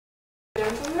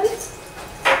gentlemen,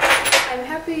 I'm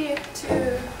happy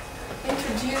to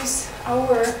introduce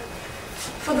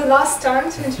for the last time,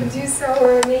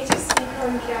 our native speaker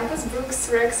on campus, Brooks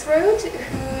Rexroat,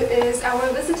 who is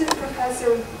our visiting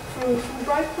professor through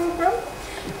Fulbright program.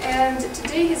 And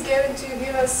today he's going to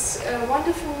give us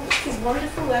his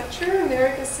wonderful lecture,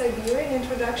 America's Siberia, an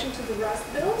introduction to the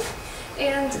Rust Belt.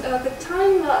 And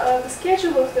the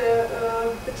schedule of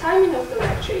the timing of the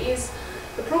lecture is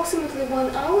approximately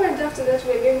 1 hour, and after that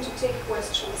we're going to take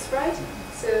questions, right?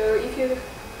 So if you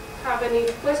have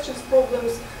any questions,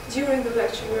 problems during the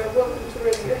lecture, you are welcome to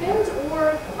raise your hand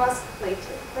or ask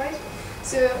later, right?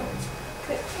 So,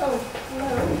 oh,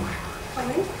 hello,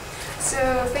 come in.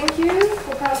 So thank you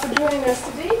for joining us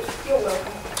today. You're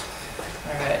welcome.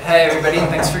 All right. Hi everybody, and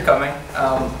thanks for coming.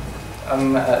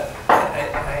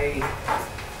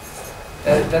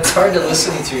 That's hard to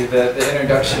listen to, the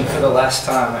introduction for the last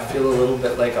time. I feel a little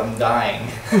bit like I'm dying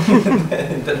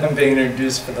that I'm being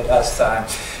introduced for the last time.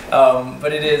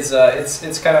 But it is,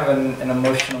 it's kind of an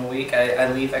emotional week.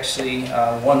 I leave actually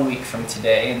 1 week from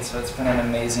today, and so it's been an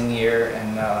amazing year,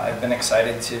 and I've been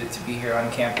excited to be here on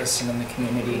campus and in the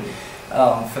community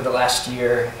for the last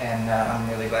year, and I'm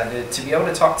really glad to be able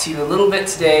to talk to you a little bit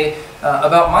today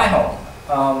about my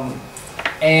home.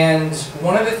 And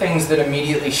one of the things that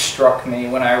immediately struck me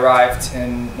when I arrived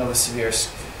in Novosibirsk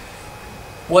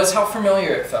was how familiar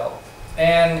it felt.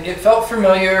 And it felt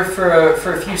familiar for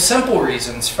a few simple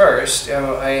reasons. First,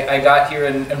 I got here,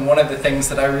 and one of the things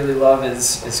that I really love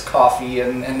is coffee,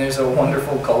 and there's a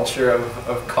wonderful culture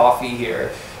of coffee here,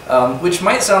 which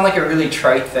might sound like a really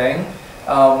trite thing,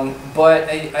 but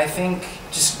I think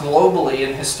just globally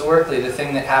and historically the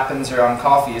thing that happens around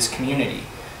coffee is community.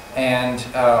 And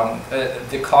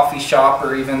the coffee shop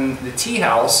or even the tea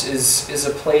house is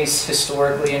a place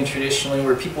historically and traditionally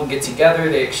where people get together,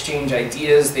 they exchange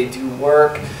ideas, they do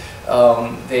work,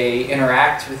 they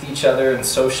interact with each other and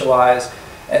socialize.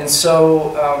 And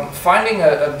so finding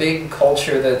a big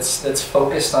culture that's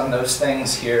focused on those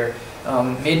things here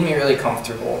made me really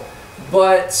comfortable.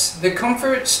 But the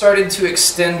comfort started to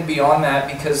extend beyond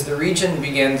that because the region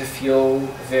began to feel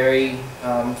very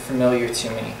familiar to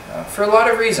me for a lot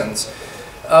of reasons.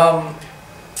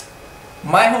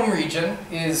 My home region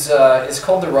is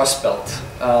called the Rust Belt.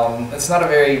 It's not a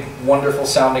very wonderful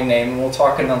sounding name, and we'll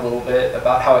talk in a little bit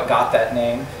about how it got that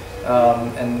name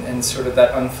and sort of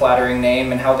that unflattering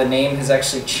name, and how the name has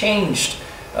actually changed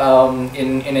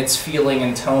in its feeling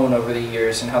and tone over the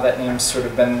years, and how that name's sort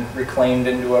of been reclaimed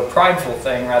into a prideful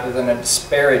thing rather than a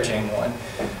disparaging one.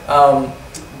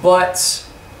 But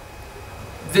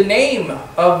the name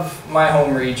of my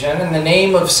home region and the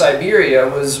name of Siberia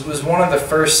was one of the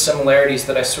first similarities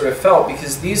that I sort of felt,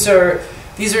 because these are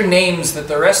names that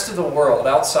the rest of the world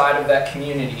outside of that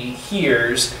community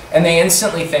hears, and they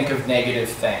instantly think of negative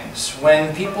things.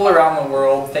 When people around the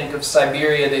world think of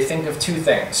Siberia, they think of two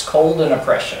things: cold and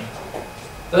oppression.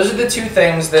 Those are the two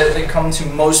things that come to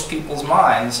most people's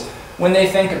minds when they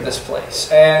think of this place.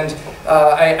 And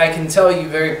I can tell you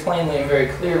very plainly and very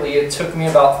clearly, it took me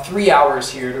about 3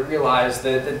 hours here to realize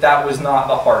that was not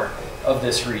the heart of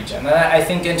this region. And I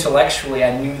think intellectually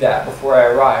I knew that before I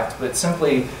arrived, but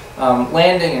simply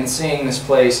landing and seeing this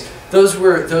place, those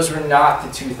were not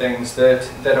the two things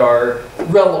that are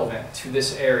relevant to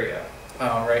this area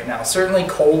right now. Certainly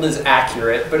cold is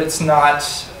accurate, but it's not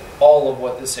all of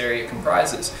what this area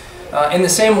comprises. In the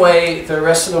same way, the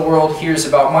rest of the world hears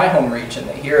about my home region.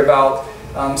 They hear about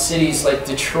cities like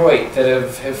Detroit that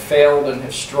have failed and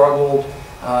have struggled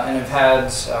and have had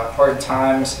hard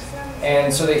times.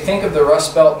 And so they think of the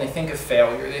Rust Belt and they think of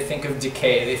failure, they think of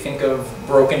decay, they think of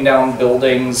broken down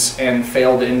buildings and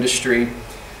failed industry.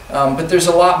 But there's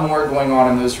a lot more going on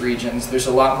in those regions. There's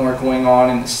a lot more going on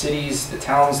in the cities, the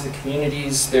towns, the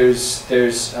communities. There's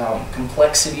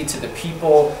complexity to the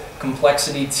people,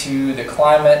 complexity to the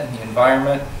climate and the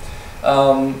environment.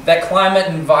 That climate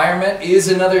and environment is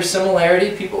another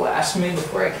similarity. People asked me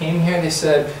before I came here, they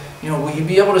said, will you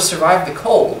be able to survive the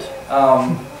cold?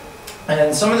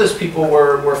 And some of those people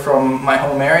were from my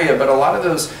home area, but a lot of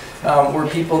those were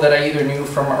people that I either knew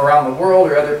from around the world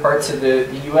or other parts of the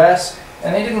US,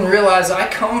 and they didn't realize I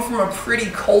come from a pretty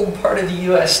cold part of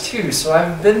the US too, so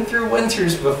I've been through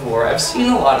winters before. I've seen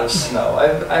a lot of snow.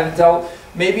 I've dealt,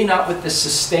 maybe not with the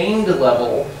sustained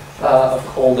level of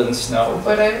cold and snow,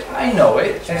 but I know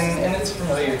it, and it's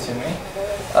familiar to me.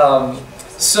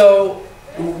 So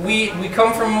we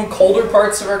come from colder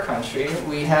parts of our country.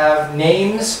 We have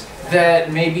names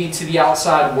that maybe to the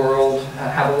outside world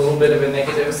have a little bit of a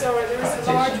negative Sorry, there's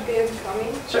a large band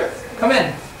coming. Sure, come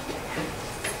in.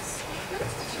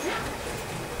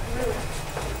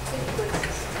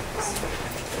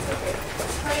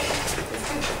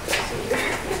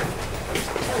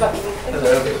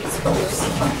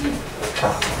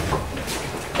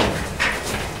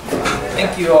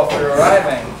 Thank you all for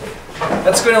arriving.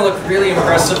 That's going to look really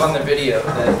impressive on the video,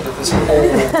 that this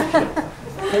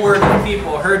whole horde of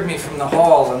people heard me from the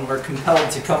hall and were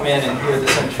compelled to come in and hear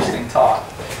this interesting talk.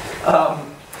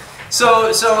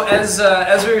 So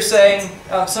as we were saying,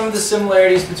 some of the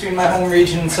similarities between my home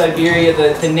region and Siberia,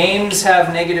 the names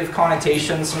have negative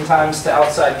connotations sometimes to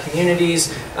outside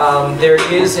communities.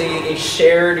 There is a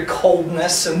shared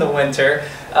coldness in the winter.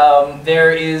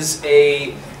 There is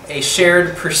a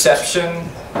shared perception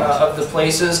of the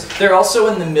places. They're also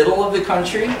in the middle of the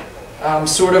country,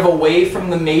 sort of away from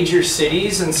the major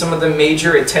cities and some of the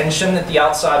major attention that the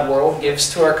outside world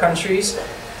gives to our countries.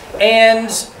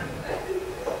 And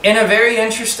in a very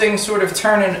interesting sort of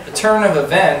turn of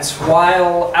events,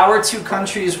 while our two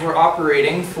countries were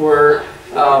operating for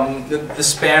the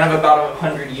span of about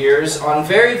 100 years on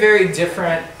very, very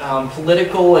different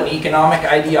political and economic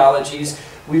ideologies,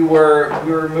 we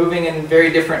were moving in very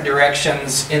different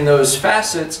directions in those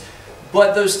facets.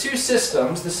 But those two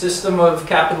systems, the system of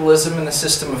capitalism and the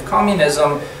system of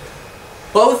communism,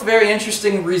 both very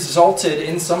interesting, resulted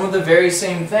in some of the very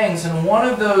same things. And one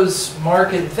of those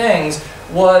marked things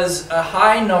was a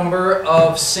high number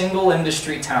of single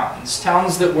industry towns.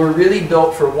 Towns that were really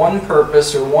built for one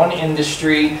purpose or one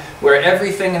industry, where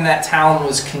everything in that town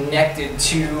was connected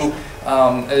to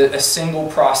a single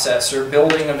process or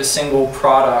building of a single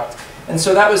product. And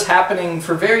so that was happening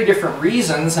for very different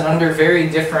reasons and under very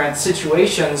different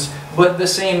situations, but the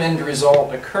same end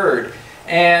result occurred.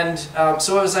 And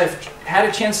so as I've had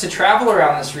a chance to travel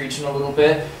around this region a little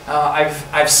bit,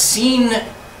 I've seen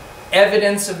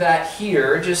evidence of that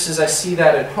here, just as I see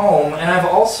that at home, and I've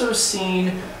also seen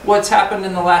what's happened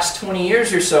in the last 20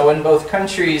 years or so in both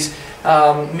countries,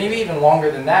 maybe even longer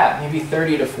than that, maybe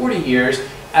 30 to 40 years,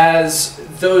 as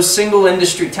those single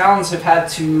industry towns have had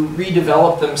to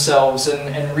redevelop themselves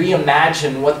and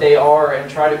reimagine what they are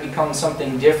and try to become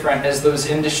something different as those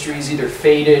industries either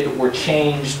faded or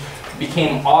changed,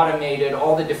 became automated,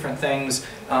 all the different things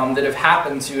that have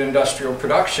happened to industrial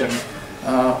production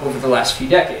over the last few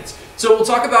decades. So we'll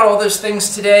talk about all those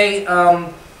things today,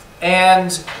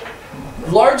 and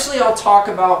largely I'll talk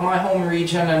about my home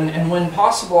region, and when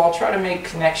possible I'll try to make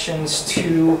connections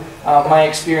to my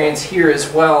experience here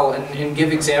as well, and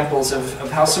give examples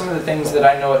of how some of the things that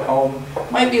I know at home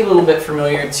might be a little bit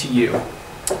familiar to you.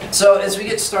 So as we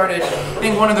get started, I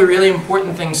think one of the really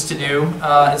important things to do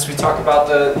as we talk about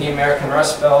the American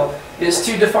Rust Belt is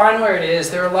to define where it is.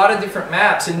 There are a lot of different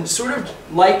maps, and sort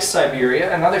of like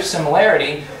Siberia, another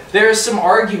similarity, there is some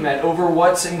argument over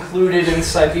what's included in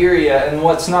Siberia and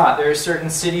what's not. There are certain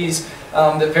cities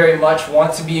that very much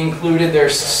want to be included. There are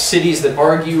cities that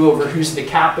argue over who's the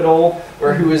capital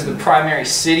or who is the primary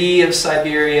city of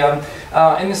Siberia.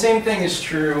 And the same thing is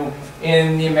true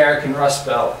in the American Rust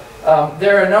Belt.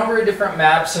 There are a number of different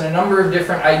maps and a number of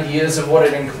different ideas of what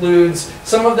it includes.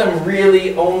 Some of them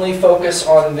really only focus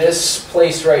on this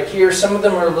place right here. Some of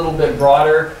them are a little bit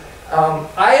broader.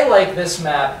 I like this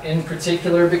map in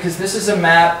particular because this is a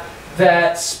map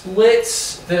that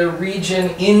splits the region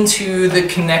into the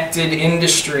connected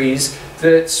industries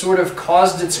that sort of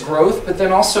caused its growth, but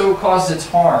then also caused its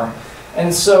harm.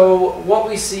 And so what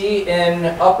we see in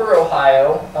Upper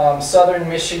Ohio, Southern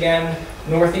Michigan,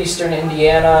 Northeastern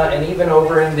Indiana, and even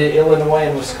over into Illinois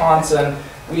and Wisconsin,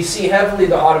 we see heavily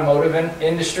the automotive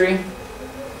industry.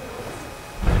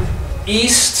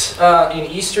 In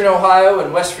Eastern Ohio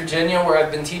and West Virginia, where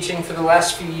I've been teaching for the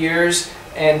last few years,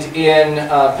 and in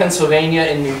Pennsylvania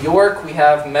and New York, we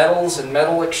have metals and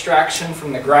metal extraction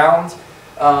from the ground.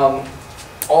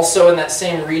 Also in that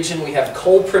same region, we have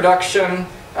coal production.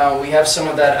 We have some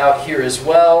of that out here as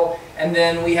well. And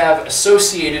then we have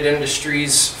associated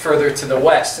industries further to the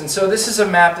west. And so this is a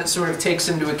map that sort of takes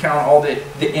into account all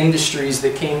the industries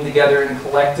that came together and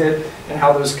collected, and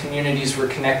how those communities were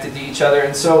connected to each other.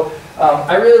 And so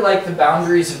I really like the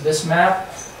boundaries of this map.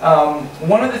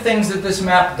 One of the things that this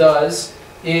map does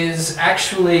is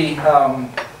actually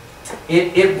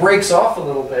it breaks off a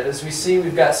little bit. As we see,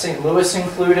 we've got St. Louis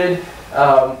included.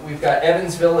 We've got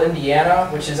Evansville, Indiana,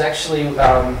 which is actually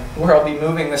where I'll be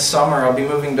moving this summer. I'll be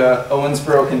moving to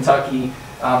Owensboro, Kentucky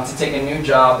to take a new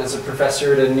job as a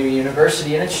professor at a new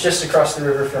university, and it's just across the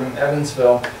river from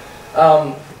Evansville.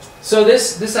 So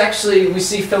this actually, we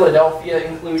see Philadelphia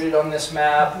included on this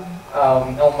map,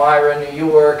 Elmira, New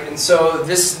York, and so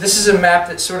this is a map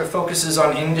that sort of focuses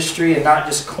on industry and not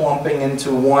just clumping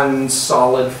into one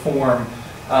solid form.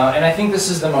 And I think this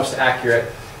is the most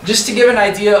accurate. Just to give an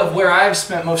idea of where I've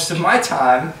spent most of my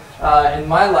time, in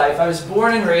my life. I was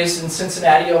born and raised in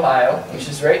Cincinnati, Ohio, which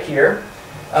is right here.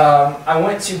 I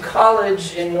went to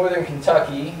college in northern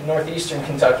Kentucky, northeastern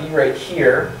Kentucky, right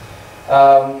here.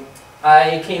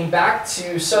 I came back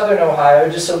to southern Ohio,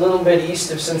 just a little bit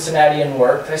east of Cincinnati, and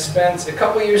worked. I spent a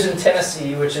couple years in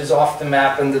Tennessee, which is off the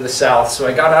map into the south, so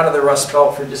I got out of the Rust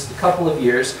Belt for just a couple of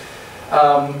years.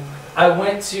 I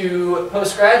went to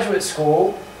postgraduate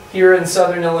school here in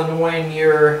southern Illinois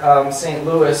near St.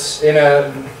 Louis in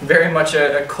a very much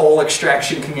a coal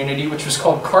extraction community, which was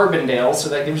called Carbondale, so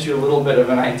that gives you a little bit of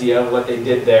an idea of what they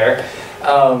did there.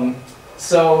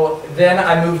 So then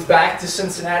I moved back to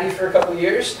Cincinnati for a couple of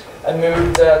years. I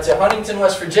moved to Huntington,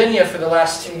 West Virginia for the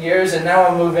last 2 years, and now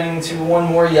I'm moving to one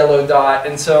more yellow dot.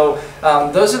 And so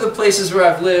those are the places where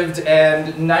I've lived,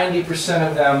 and 90%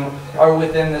 of them are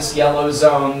within this yellow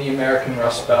zone, the American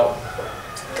Rust Belt.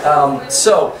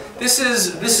 So this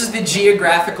is the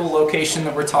geographical location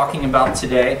that we're talking about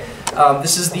today.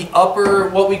 This is the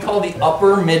what we call the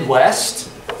upper Midwest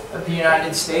of the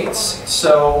United States.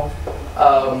 So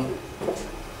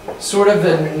sort of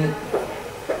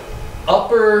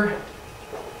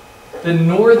the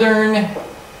northern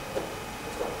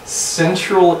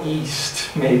central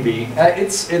east, maybe.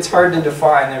 It's hard to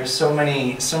define. There's so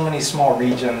many small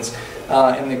regions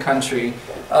in the country.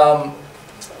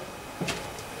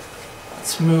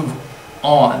 Let's move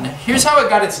on. Here's how it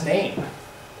got its name.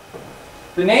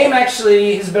 The name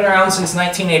actually has been around since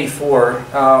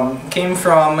 1984. Came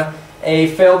from a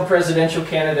failed presidential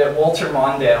candidate, Walter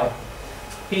Mondale.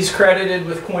 He's credited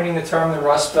with coining the term the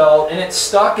Rust Belt, and it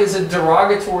stuck as a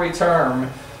derogatory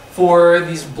term for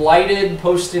these blighted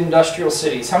post-industrial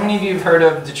cities. How many of you have heard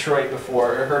of Detroit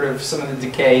before, or heard of some of the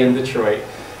decay in Detroit?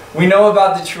 We know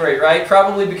about Detroit, right?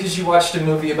 Probably because you watched a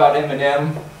movie about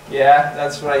Eminem. Yeah,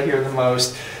 that's what I hear the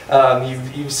most.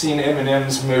 You've seen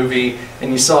Eminem's movie,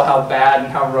 and you saw how bad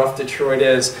and how rough Detroit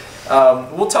is.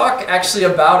 We'll talk actually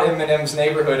about Eminem's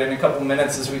neighborhood in a couple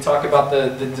minutes as we talk about the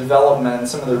development and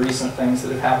some of the recent things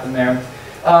that have happened there.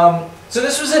 So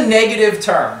this was a negative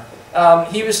term.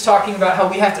 He was talking about how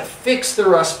we have to fix the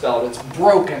Rust Belt. It's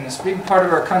broken. This big part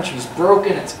of our country is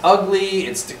broken. It's ugly.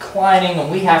 It's declining, and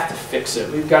we have to fix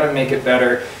it. We've got to make it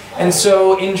better. And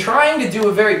so in trying to do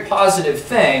a very positive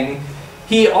thing,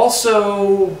 he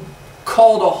also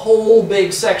called a whole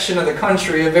big section of the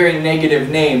country a very negative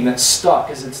name that stuck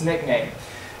as its nickname.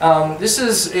 This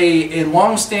is a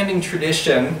long-standing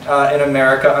tradition in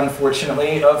America,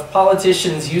 unfortunately, of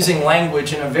politicians using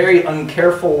language in a very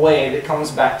uncareful way that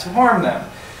comes back to harm them.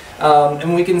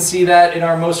 And we can see that in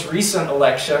our most recent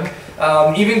election,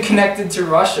 even connected to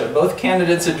Russia. Both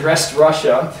candidates addressed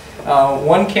Russia.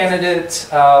 One candidate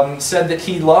said that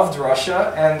he loved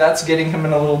Russia, and that's getting him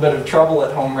in a little bit of trouble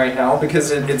at home right now because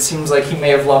it seems like he may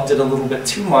have loved it a little bit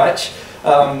too much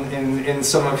in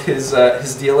some of his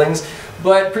dealings.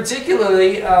 But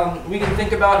particularly, we can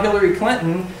think about Hillary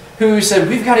Clinton, who said,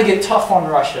 we've got to get tough on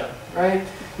Russia, right?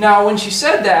 Now, when she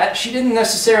said that, she didn't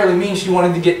necessarily mean she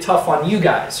wanted to get tough on you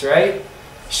guys, right?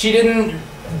 She didn't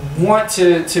want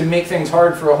to make things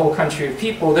hard for a whole country of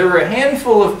people. There were a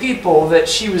handful of people that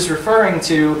she was referring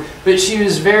to, but she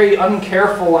was very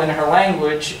uncareful in her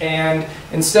language, and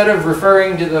instead of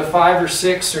referring to the 5 or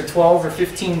 6 or 12 or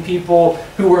 15 people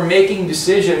who were making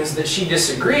decisions that she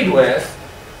disagreed with,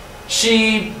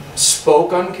 she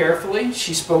spoke uncarefully,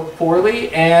 she spoke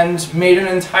poorly, and made an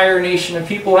entire nation of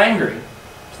people angry.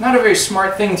 It's not a very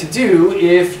smart thing to do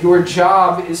if your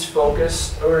job is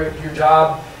focused, or if your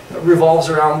job revolves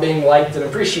around being liked and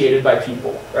appreciated by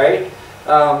people, right?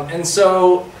 And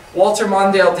so Walter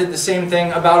Mondale did the same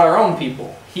thing about our own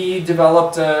people. He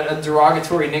developed a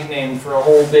derogatory nickname for a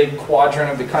whole big quadrant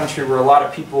of the country where a lot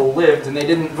of people lived, and they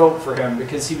didn't vote for him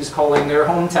because he was calling their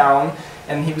hometown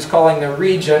and he was calling their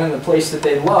region and the place that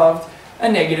they loved a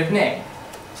negative name,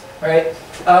 right?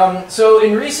 So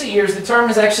in recent years, the term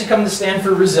has actually come to stand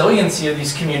for resiliency of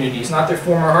these communities, not their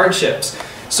former hardships.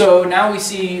 So now we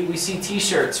see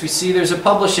T-shirts. We see there's a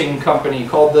publishing company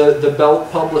called the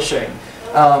Belt Publishing.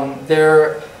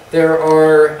 There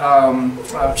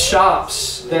are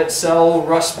shops that sell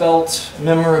Rust Belt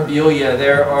memorabilia.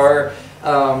 There are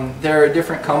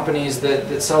different companies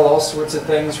that sell all sorts of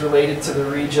things related to the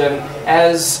region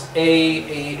as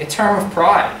a term of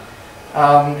pride.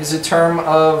 Is a term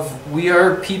of, we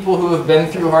are people who have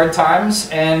been through hard times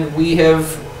and we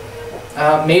have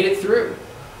made it through.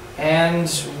 And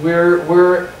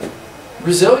we're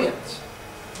resilient,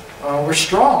 we're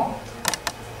strong.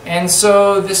 And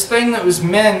so this thing that was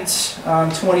meant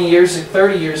 20 years,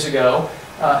 30 years ago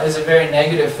as a very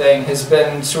negative thing has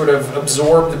been sort of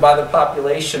absorbed by the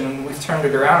population, and we've turned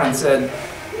it around and said,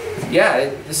 yeah,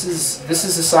 this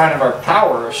is a sign of our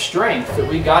power, our strength, that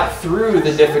we got through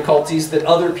the difficulties that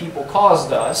other people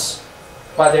caused us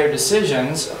by their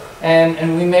decisions,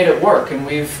 and we made it work, and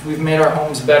we've made our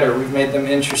homes better. We've made them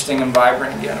interesting and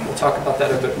vibrant again, and we'll talk about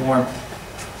that a bit more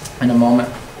in a moment.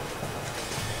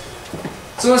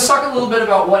 So let's talk a little bit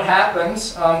about what happened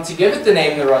to give it the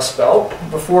name the Rust Belt.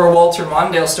 Before Walter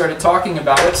Mondale started talking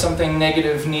about it, something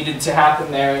negative needed to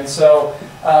happen there, and so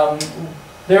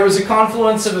there was a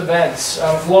confluence of events.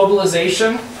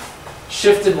 Globalization,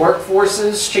 shifted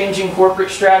workforces, changing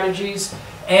corporate strategies,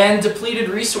 and depleted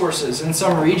resources in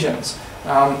some regions.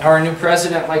 Our new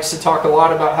president likes to talk a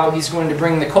lot about how he's going to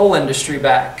bring the coal industry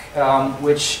back,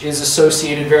 which is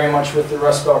associated very much with the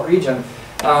Rust Belt region.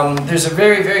 There's a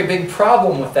very, very big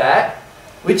problem with that,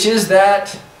 which is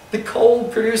that the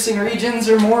coal-producing regions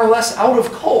are more or less out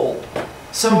of coal.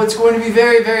 So it's going to be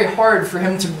very, very hard for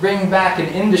him to bring back an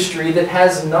industry that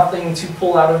has nothing to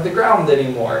pull out of the ground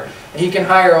anymore. He can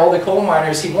hire all the coal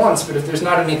miners he wants, but if there's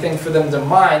not anything for them to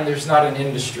mine, there's not an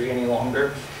industry any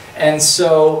longer. And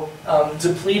so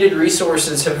depleted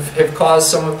resources have caused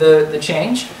some of the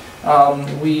change.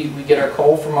 We get our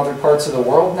coal from other parts of the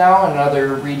world now and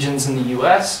other regions in the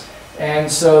US. And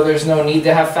so there's no need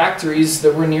to have factories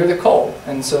that were near the coal.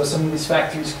 And so some of these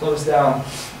factories closed down.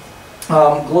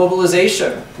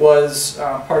 Globalization was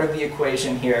part of the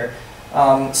equation here.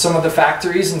 Some of the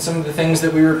factories and some of the things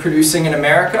that we were producing in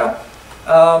America,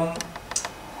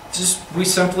 we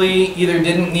simply either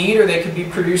didn't need or they could be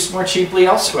produced more cheaply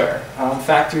elsewhere.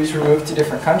 Factories were moved to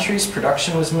different countries,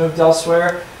 production was moved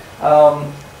elsewhere.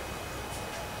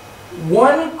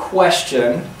 One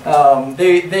question,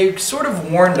 they sort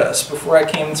of warned us before I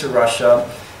came to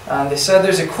Russia. They said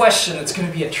there's a question that's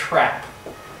going to be a trap.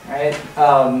 Right?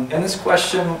 And this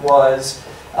question was,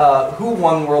 who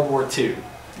won World War II?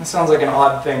 It sounds like an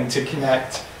odd thing to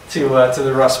connect to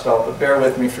the Rust Belt, but bear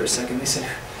with me for a second. They said,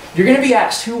 you're going to be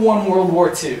asked who won World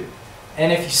War II.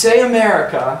 And if you say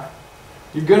America,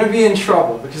 you're going to be in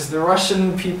trouble, because the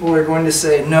Russian people are going to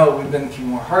say, no, we've been through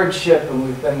more hardship, and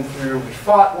we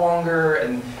fought longer,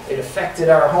 and it affected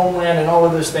our homeland, and all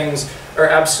of those things are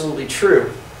absolutely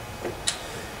true.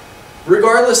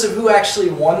 Regardless of who actually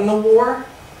won the war,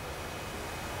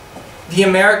 the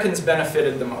Americans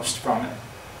benefited the most from it.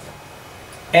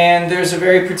 And there's a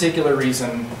very particular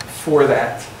reason for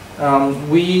that.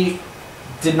 We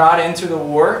did not enter the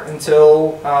war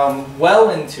until well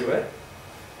into it.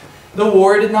 The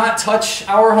war did not touch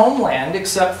our homeland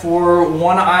except for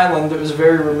one island that was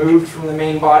very removed from the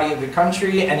main body of the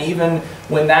country, and even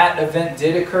when that event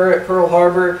did occur at Pearl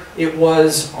Harbor, it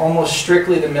was almost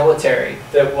strictly the military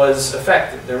that was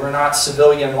affected. There were not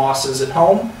civilian losses at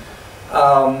home.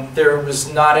 There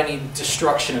was not any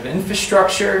destruction of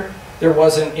infrastructure. There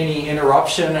wasn't any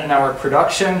interruption in our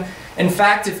production. In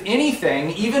fact, if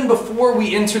anything, even before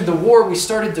we entered the war, we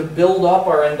started to build up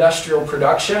our industrial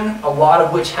production, a lot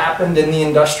of which happened in the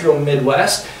industrial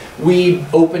Midwest. We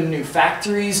opened new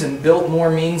factories and built more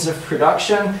means of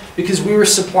production because we were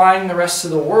supplying the rest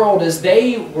of the world as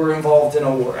they were involved in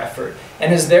a war effort.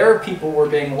 And as their people were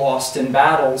being lost in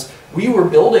battles, we were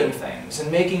building things and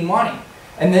making money.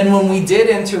 And then when we did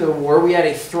enter the war, we had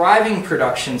a thriving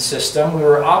production system. We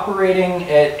were operating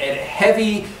at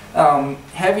heavy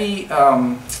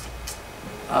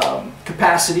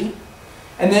capacity.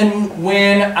 And then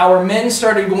when our men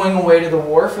started going away to the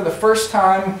war, for the first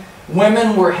time,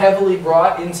 women were heavily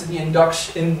brought into the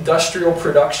industrial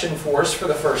production force for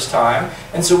the first time.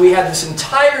 And so we had this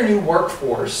entire new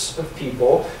workforce of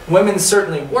people. Women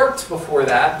certainly worked before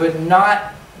that, but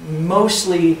not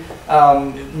mostly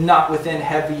not within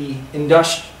heavy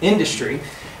industry.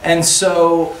 And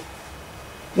so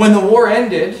when the war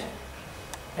ended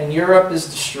and Europe is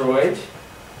destroyed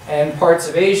and parts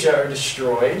of Asia are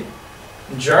destroyed,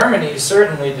 Germany is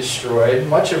certainly destroyed,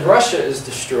 much of Russia is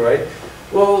destroyed,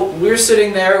 well, we're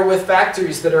sitting there with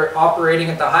factories that are operating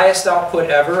at the highest output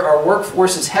ever. Our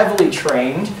workforce is heavily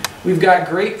trained. We've got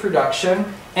great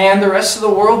production, and the rest of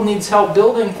the world needs help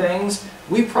building things.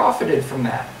 We profited from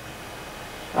that.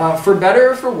 For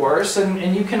better or for worse,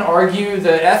 and you can argue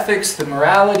the ethics, the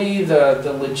morality,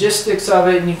 the logistics of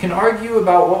it, and you can argue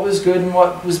about what was good and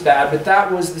what was bad, but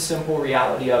that was the simple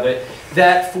reality of it,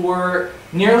 that for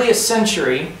nearly a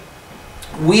century,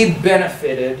 we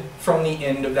benefited from the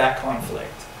end of that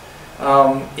conflict.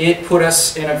 It put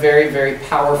us in a very, very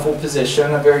powerful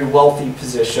position, a very wealthy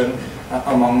position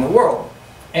among the world.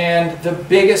 And the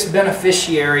biggest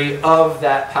beneficiary of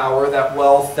that power, that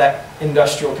wealth, that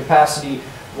industrial capacity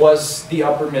was the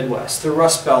upper Midwest. The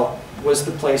Rust Belt was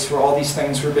the place where all these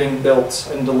things were being built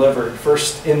and delivered,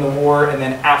 first in the war and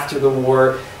then after the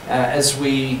war, as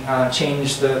we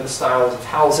changed the styles of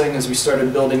housing, as we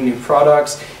started building new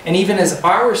products, and even as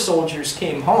our soldiers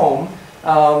came home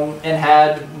and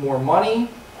had more money,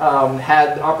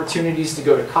 had opportunities to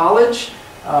go to college,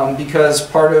 because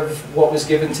part of what was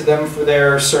given to them for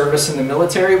their service in the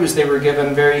military was they were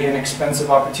given very inexpensive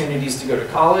opportunities to go to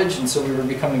college, and so we were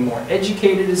becoming more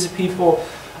educated as a people.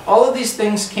 All of these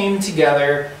things came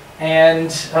together and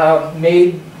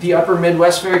made the upper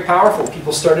Midwest very powerful.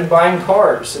 People started buying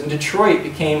cars, and Detroit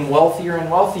became wealthier and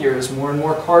wealthier as more and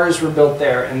more cars were built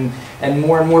there, and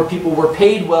more people were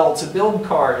paid well to build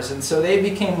cars, and so they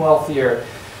became wealthier.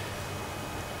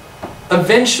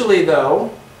 Eventually,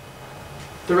 though,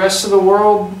 the rest of the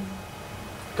world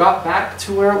got back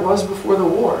to where it was before the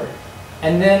war,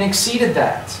 and then exceeded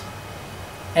that.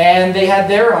 And they had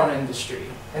their own industry,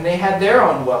 and they had their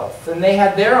own wealth, and they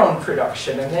had their own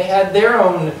production, and they had their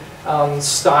own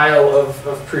style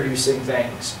of producing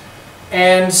things.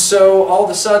 And so all of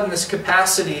a sudden this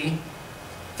capacity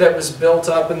that was built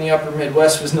up in the upper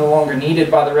Midwest was no longer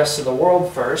needed by the rest of the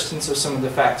world first, and so some of the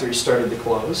factories started to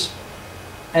close.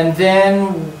 And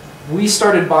then we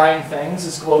started buying things.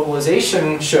 As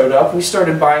globalization showed up, we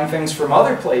started buying things from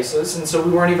other places, and so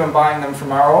we weren't even buying them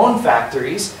from our own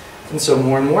factories. And so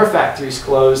more and more factories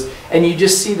closed, and you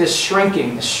just see this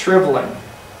shrinking, this shriveling.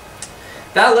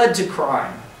 That led to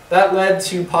crime. That led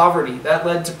to poverty. That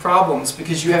led to problems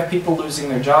because you have people losing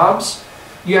their jobs.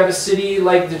 You have a city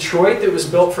like Detroit that was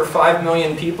built for 5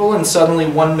 million people, and suddenly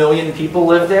 1 million people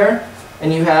live there.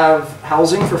 And you have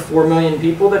housing for 4 million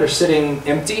people that are sitting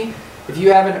empty. If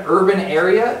you have an urban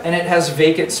area and it has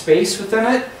vacant space within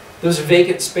it, those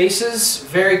vacant spaces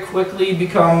very quickly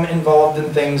become involved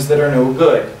in things that are no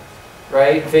good.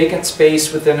 Right? Vacant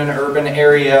space within an urban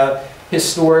area,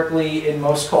 historically, in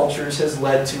most cultures, has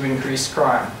led to increased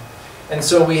crime. And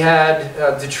so we had,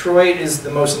 Detroit is the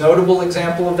most notable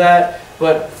example of that,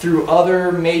 but through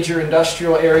other major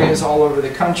industrial areas all over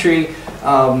the country,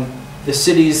 the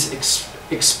cities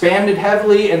expanded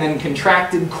heavily and then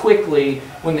contracted quickly.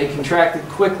 When they contracted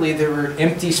quickly, there were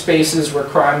empty spaces where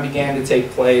crime began to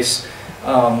take place,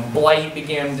 blight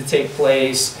began to take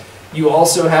place. You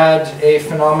also had a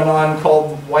phenomenon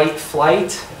called white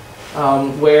flight,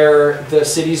 where the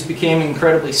cities became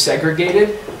incredibly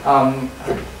segregated.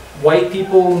 White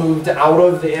people moved out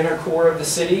of the inner core of the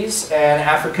cities, and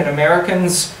African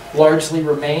Americans largely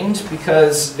remained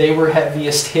because they were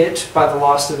heaviest hit by the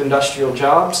loss of industrial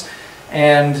jobs,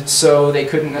 and so they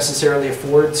couldn't necessarily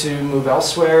afford to move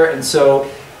elsewhere. And so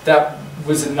that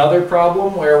was another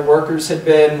problem where workers had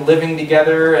been living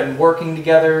together and working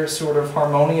together sort of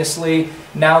harmoniously.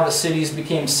 Now the cities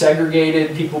became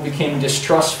segregated, people became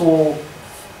distrustful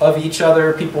of each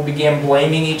other, people began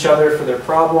blaming each other for their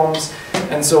problems,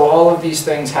 and so all of these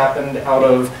things happened out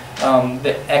of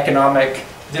the economic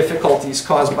difficulties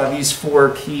caused by these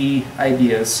 4 key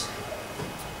ideas.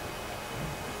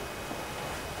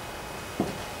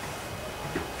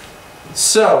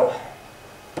 So,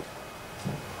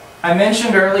 I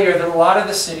mentioned earlier that a lot of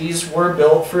the cities were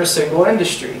built for a single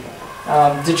industry.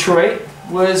 Detroit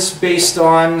was based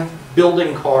on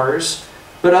building cars,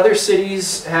 but other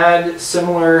cities had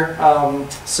similar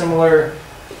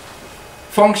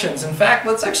functions. In fact,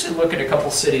 let's actually look at a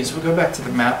couple cities. We'll go back to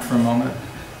the map for a moment.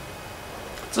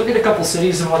 Let's look at a couple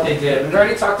cities and what they did. We've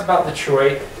already talked about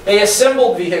Detroit. They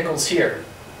assembled vehicles here,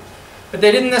 but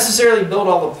they didn't necessarily build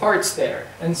all the parts there.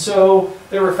 And so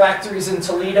there were factories in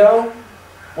Toledo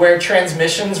where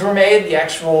transmissions were made,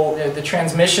 the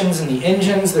transmissions and the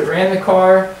engines that ran the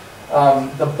car.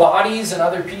 The bodies and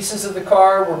other pieces of the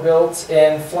car were built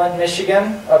in Flint,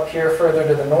 Michigan, up here further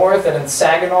to the north, and in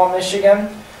Saginaw, Michigan.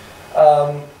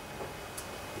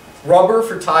 Rubber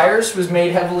for tires was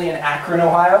made heavily in Akron,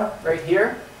 Ohio, right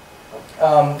here.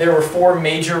 There were 4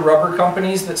 major rubber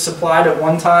companies that supplied at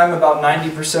one time about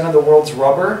 90% of the world's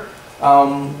rubber.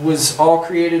 Was all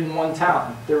created in one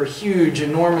town. There were huge,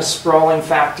 enormous, sprawling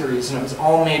factories, and it was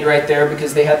all made right there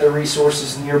because they had the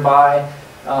resources nearby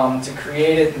to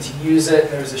create it and to use it.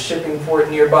 And there was a shipping port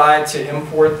nearby to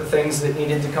import the things that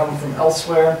needed to come from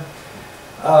elsewhere.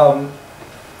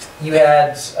 You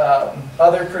had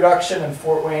other production in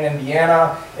Fort Wayne,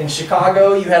 Indiana. In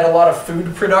Chicago, you had a lot of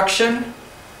food production.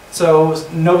 So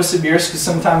Novosibirsk is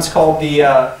sometimes called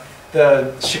the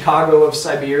Chicago of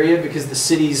Siberia because the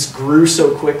cities grew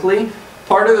so quickly.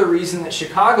 Part of the reason that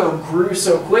Chicago grew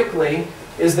so quickly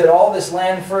is that all this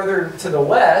land further to the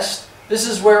west, this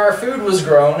is where our food was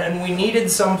grown, and we needed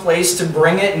some place to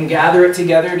bring it and gather it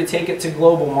together, to take it to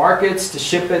global markets, to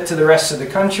ship it to the rest of the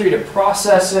country, to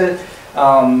process it.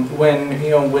 When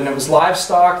it was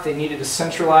livestock, they needed a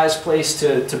centralized place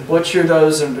to butcher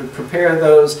those and to prepare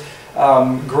those.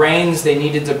 grains. They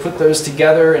needed to put those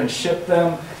together and ship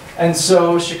them. And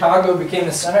so Chicago became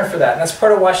the center for that. And that's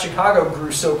part of why Chicago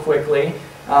grew so quickly.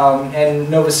 And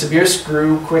Novosibirsk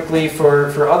grew quickly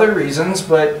for other reasons,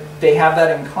 but they have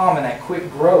that in common, that quick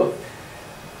growth.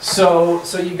 So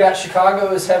you got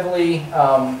Chicago is heavily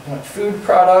food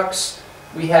products.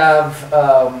 We have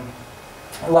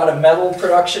a lot of metal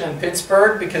production in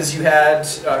Pittsburgh because you had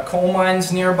coal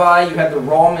mines nearby. You had the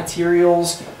raw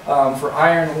materials for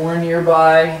iron ore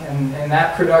nearby and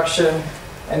that production.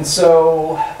 And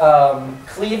so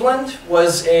Cleveland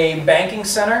was a banking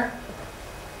center,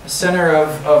 a center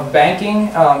of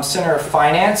banking, center of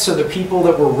finance. So the people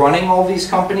that were running all these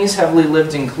companies heavily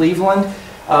lived in Cleveland.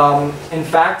 In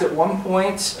fact, at one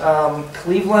point,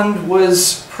 Cleveland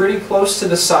was pretty close to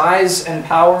the size and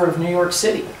power of New York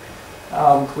City,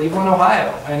 Cleveland,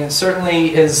 Ohio. And it certainly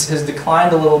has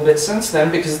declined a little bit since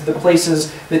then because the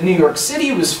places that New York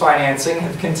City was financing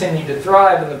have continued to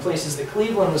thrive, and the places that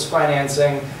Cleveland was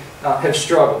financing have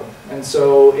struggled. And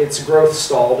so its growth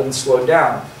stalled and slowed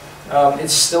down.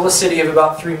 It's still a city of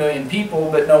about 3 million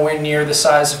people, but nowhere near the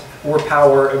size or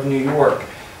power of New York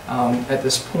at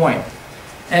this point.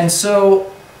 And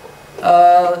so,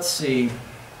 let's see.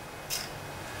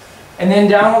 And then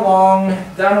down along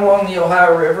the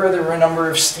Ohio River, there were a number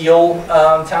of steel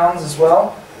towns as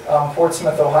well.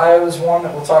 Portsmouth, Ohio is one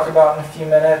that we'll talk about in a few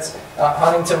minutes.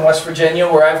 Huntington, West Virginia,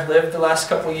 where I've lived the last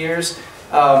couple of years.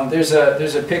 There's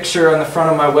a picture on the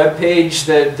front of my webpage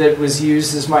that was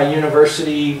used as my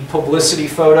university publicity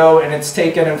photo, and it's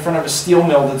taken in front of a steel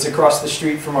mill that's across the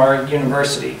street from our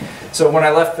university. So when I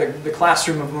left the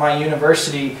classroom of my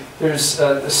university, there's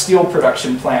a steel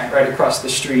production plant right across the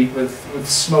street with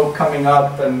smoke coming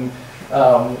up, and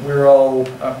we're all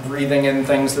breathing in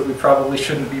things that we probably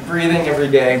shouldn't be breathing every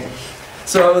day.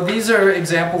 So these are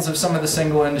examples of some of the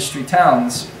single industry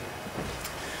towns.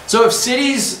 So if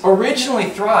cities originally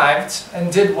thrived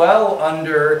and did well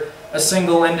under a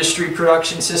single industry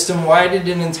production system, why did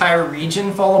an entire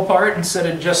region fall apart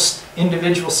instead of just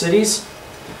individual cities?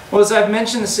 Well, as I've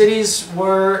mentioned, the cities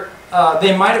were,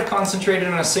 they might have concentrated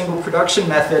on a single production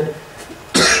method,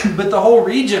 but the whole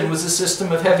region was a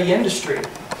system of heavy industry.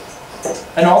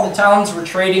 And all the towns were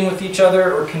trading with each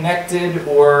other or connected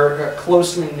or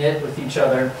closely knit with each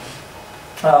other.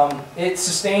 It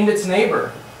sustained its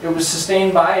neighbor. It was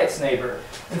sustained by its neighbor.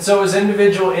 And so as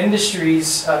individual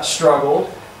industries struggled,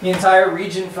 the entire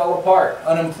region fell apart.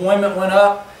 Unemployment went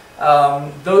up.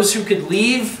 Those who could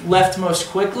leave left most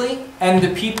quickly, and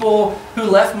the people who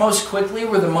left most quickly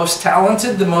were the most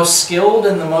talented, the most skilled,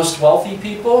 and the most wealthy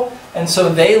people. And so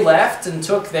they left and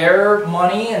took their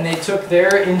money, and they took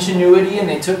their ingenuity, and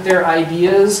they took their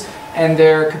ideas and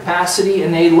their capacity,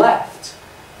 and they left.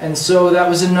 And so that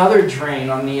was another drain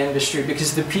on the industry,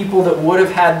 because the people that would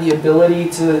have had the ability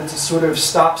to sort of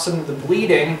stop some of the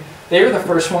bleeding, they were the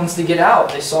first ones to get out.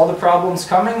 They saw the problems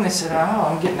coming. They said, oh,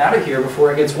 I'm getting out of here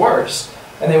before it gets worse.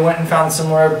 And they went and found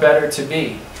somewhere better to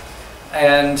be.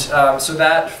 And so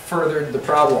that furthered the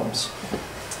problems.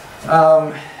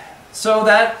 So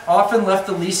that often left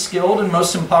the least skilled and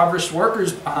most impoverished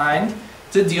workers behind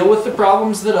to deal with the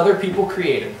problems that other people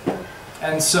created.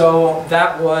 And so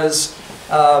that was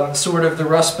sort of the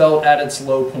Rust Belt at its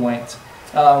low point.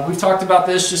 We've talked about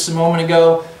this just a moment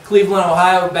ago. Cleveland,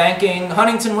 Ohio, banking.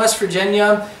 Huntington, West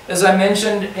Virginia, as I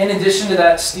mentioned, in addition to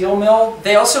that steel mill,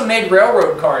 they also made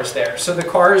railroad cars there. So the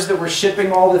cars that were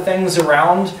shipping all the things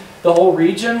around the whole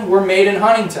region were made in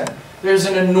Huntington. There's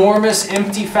an enormous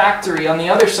empty factory on the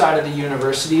other side of the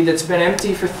university that's been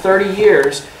empty for 30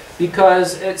 years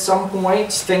because at some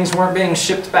point things weren't being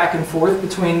shipped back and forth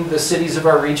between the cities of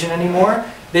our region anymore.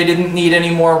 They didn't need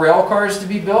any more rail cars to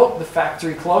be built. The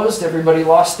factory closed. Everybody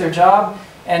lost their job.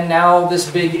 And now this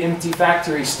big empty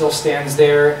factory still stands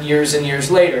there years and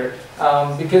years later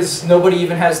because nobody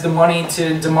even has the money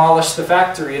to demolish the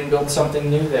factory and build something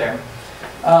new there.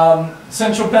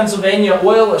 Central Pennsylvania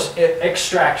oil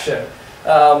extraction.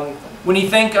 When you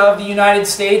think of the United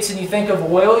States and you think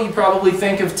of oil, you probably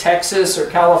think of Texas or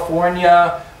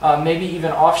California, maybe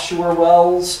even offshore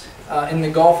wells in the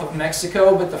Gulf of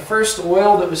Mexico. But the first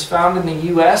oil that was found in the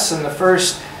U.S. and the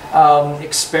first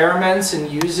experiments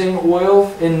in using oil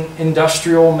in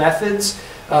industrial methods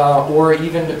or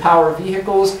even to power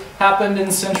vehicles happened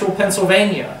in central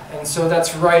Pennsylvania. And so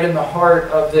that's right in the heart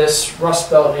of this Rust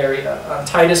Belt area.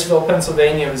 Titusville,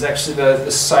 Pennsylvania was actually the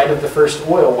site of the first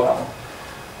oil well.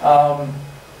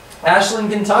 Ashland,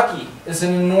 Kentucky is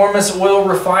an enormous oil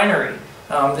refinery.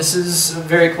 This is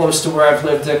very close to where I've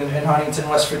lived in Huntington,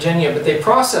 West Virginia, but they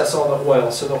process all the oil.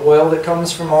 So the oil that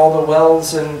comes from all the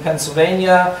wells in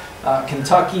Pennsylvania,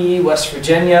 Kentucky, West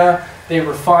Virginia, They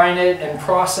refine it and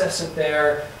process it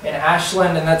there in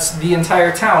Ashland, and that's the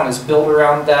entire town is built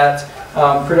around that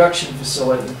production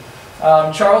facility.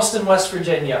 Charleston, West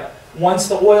Virginia. Once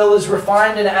the oil is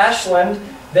refined in Ashland,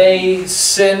 they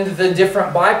send the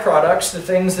different byproducts, the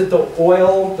things that the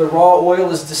raw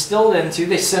oil is distilled into,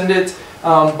 they send it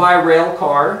by rail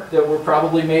car that were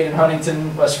probably made in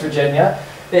Huntington, West Virginia.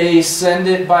 They send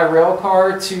it by rail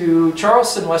car to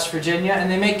Charleston, West Virginia, and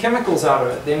they make chemicals out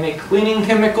of it. They make cleaning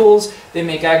chemicals, they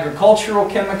make agricultural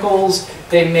chemicals,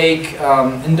 they make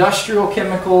industrial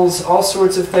chemicals, all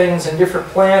sorts of things in different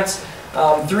plants.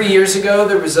 3 years ago,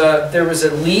 there was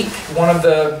a leak. One of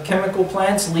the chemical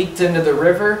plants leaked into the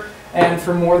river, and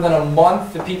for more than a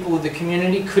month, the people of the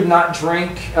community could not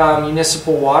drink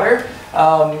municipal water.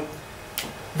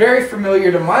 Very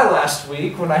familiar to my last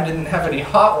week when I didn't have any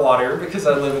hot water because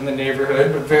I live in the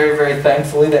neighborhood, but very, very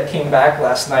thankfully that came back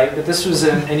last night. But this was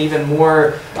an even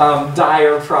more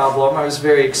dire problem. I was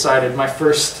very excited. My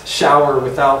first shower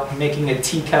without making a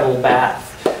tea kettle bath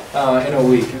in a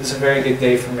week. It was a very good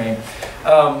day for me.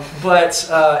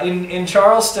 In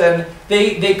Charleston,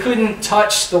 they couldn't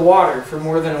touch the water for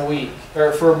more than a week,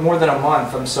 or for more than a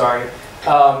month, I'm sorry.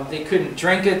 They couldn't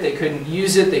drink it, they couldn't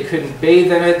use it, they couldn't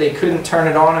bathe in it, they couldn't turn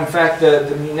it on. In fact,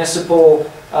 the municipal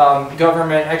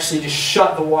government actually just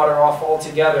shut the water off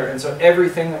altogether, and so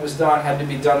everything that was done had to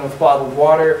be done with bottled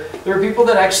water. There were people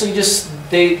that actually just,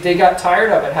 they got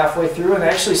tired of it halfway through and they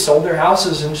actually sold their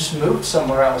houses and just moved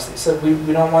somewhere else. They said,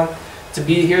 we don't want to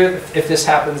be here if this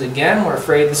happens again. We're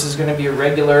afraid this is going to be a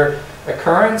regular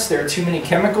occurrence. There are too many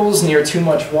chemicals near too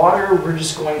much water. We're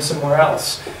just going somewhere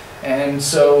else. And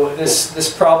so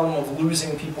this problem of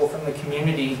losing people from the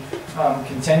community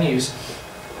continues.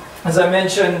 As I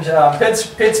mentioned,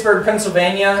 Pittsburgh,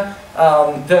 Pennsylvania,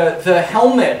 the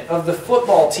helmet of the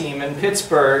football team in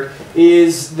Pittsburgh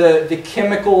is the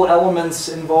chemical elements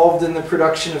involved in the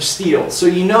production of steel. So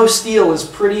you know steel is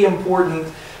pretty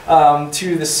important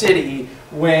to the city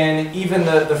when even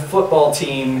the football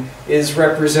team is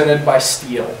represented by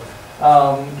steel,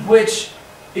 which,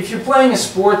 if you're playing a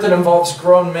sport that involves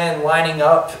grown men lining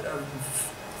up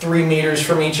 3 meters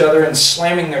from each other and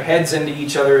slamming their heads into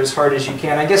each other as hard as you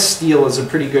can, I guess steel is a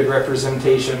pretty good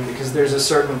representation because there's a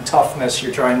certain toughness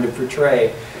you're trying to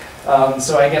portray.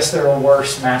 So I guess there are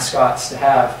worse mascots to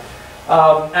have.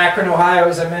 Akron, Ohio,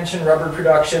 as I mentioned, rubber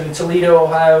production. Toledo,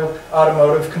 Ohio,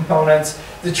 automotive components.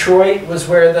 Detroit was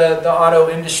where the auto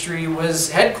industry was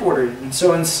headquartered. And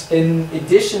so in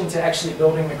addition to actually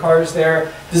building the cars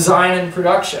there, design and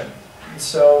production. And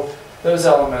so those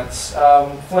elements.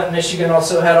 Flint, Michigan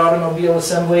also had automobile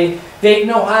assembly.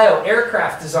 Dayton, Ohio,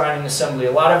 aircraft design and assembly.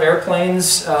 A lot of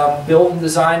airplanes built and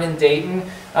designed in Dayton.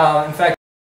 In fact,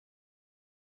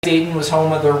 Dayton was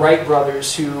home of the Wright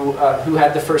brothers who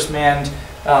had the first manned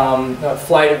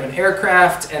flight of an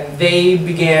aircraft, and they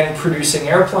began producing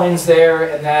airplanes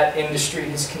there, and that industry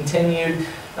has continued,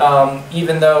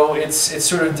 even though it's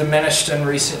sort of diminished in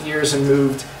recent years and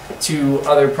moved to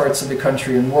other parts of the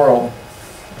country and world.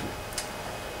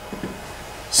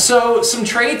 So some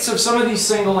traits of some of these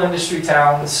single industry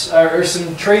towns, or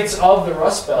some traits of the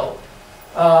Rust Belt.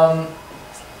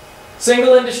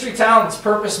 Single industry towns,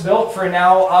 purpose-built for a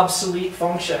now obsolete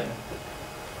function.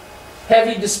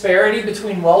 Heavy disparity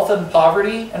between wealth and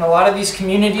poverty. In a lot of these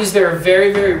communities, there are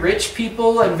very, very rich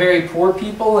people and very poor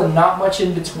people and not much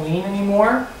in between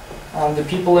anymore. The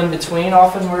people in between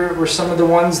often were some of the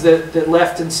ones that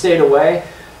left and stayed away.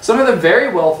 Some of the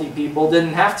very wealthy people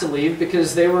didn't have to leave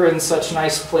because they were in such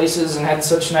nice places and had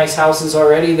such nice houses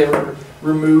already. They were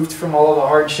removed from all of the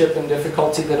hardship and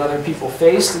difficulty that other people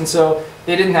faced, and so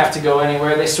they didn't have to go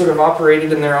anywhere. They sort of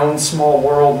operated in their own small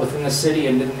world within the city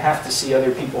and didn't have to see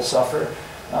other people suffer.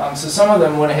 So some of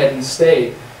them went ahead and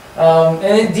stayed. And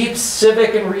then deep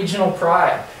civic and regional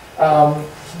pride.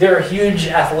 There are huge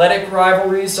athletic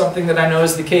rivalries, something that I know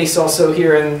is the case also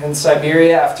here in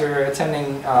Siberia after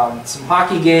attending some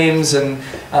hockey games and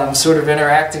sort of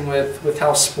interacting with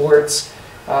how sports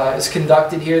is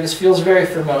conducted here. This feels very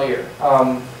familiar.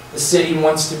 The city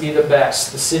wants to be the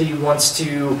best. The city wants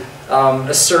to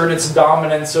assert its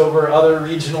dominance over other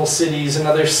regional cities and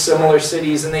other similar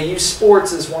cities, and they use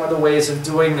sports as one of the ways of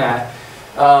doing that.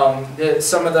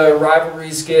 Some of the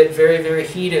rivalries get very, very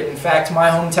heated. In fact, my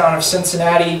hometown of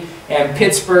Cincinnati and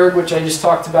Pittsburgh, which I just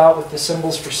talked about with the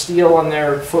symbols for steel on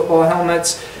their football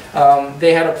helmets,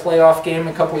 they had a playoff game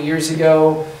a couple years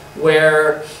ago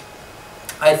where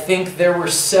I think there were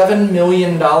 $7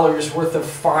 million worth of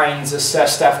fines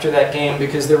assessed after that game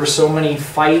because there were so many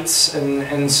fights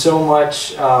and so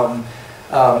much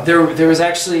There was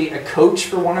actually a coach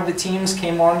for one of the teams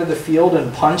came onto the field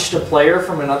and punched a player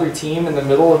from another team in the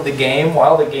middle of the game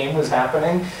while the game was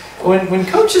happening. When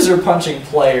coaches are punching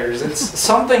players,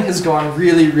 something has gone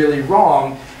really, really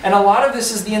wrong. And a lot of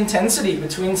this is the intensity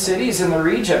between cities in the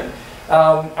region.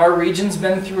 Our region's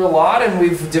been through a lot, and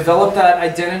we've developed that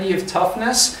identity of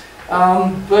toughness.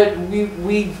 But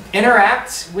we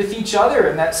interact with each other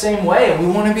in that same way, and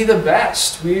we want to be the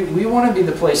best. We want to be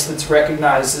the place that's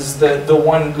recognized as the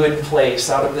one good place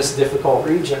out of this difficult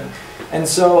region. And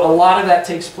so a lot of that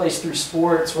takes place through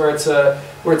sports, where it's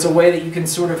a way that you can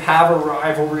sort of have a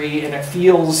rivalry, and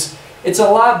it's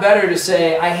a lot better to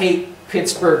say I hate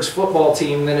Pittsburgh's football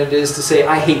team than it is to say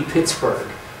I hate Pittsburgh.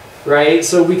 Right?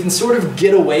 So we can sort of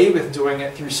get away with doing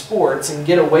it through sports and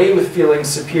get away with feeling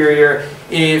superior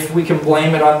if we can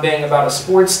blame it on being about a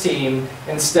sports team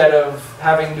instead of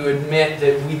having to admit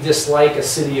that we dislike a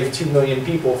city of 2 million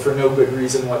people for no good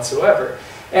reason whatsoever.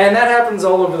 And that happens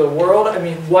all over the world. I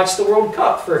mean, watch the World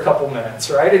Cup for a couple minutes,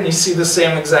 right? And you see the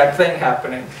same exact thing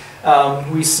happening.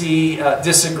 We see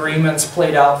disagreements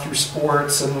played out through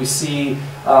sports, and we see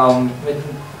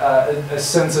a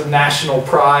sense of national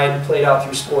pride played out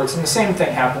through sports, and the same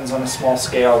thing happens on a small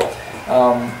scale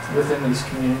within these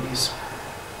communities.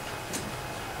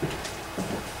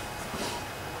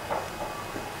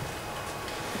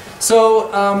 So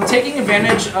taking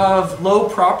advantage of low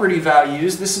property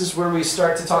values, this is where we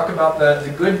start to talk about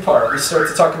the good part. We start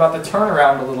to talk about the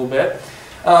turnaround a little bit.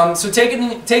 So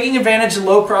taking advantage of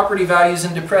low property values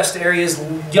in depressed areas,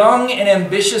 young and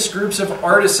ambitious groups of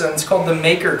artisans called the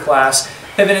maker class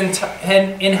have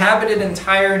inhabited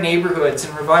entire neighborhoods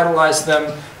and revitalized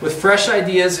them with fresh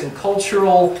ideas and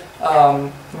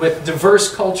with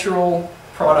diverse cultural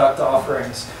product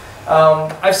offerings.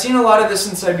 I've seen a lot of this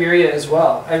in Siberia as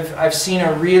well. I've seen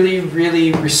a really,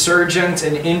 really resurgent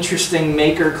and interesting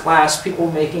maker class,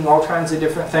 people making all kinds of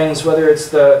different things, whether it's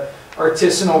the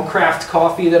artisanal craft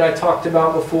coffee that I talked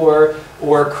about before,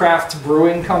 or craft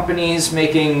brewing companies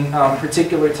making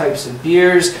particular types of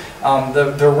beers,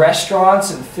 the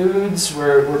restaurants and foods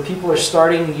where people are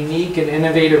starting unique and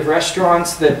innovative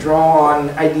restaurants that draw on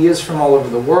ideas from all over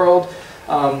the world,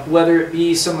 whether it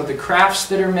be some of the crafts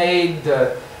that are made,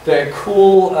 the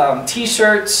cool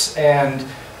t-shirts, and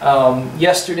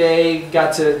yesterday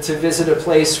got to visit a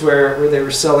place where they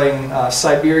were selling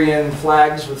Siberian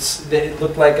flags that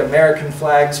looked like American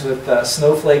flags with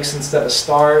snowflakes instead of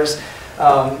stars.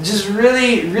 Just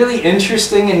really, really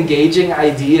interesting, engaging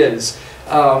ideas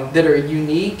that are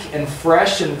unique and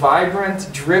fresh and vibrant,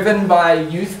 driven by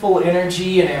youthful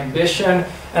energy and ambition.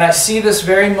 And I see this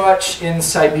very much in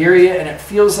Siberia, and it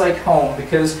feels like home,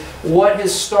 because what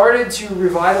has started to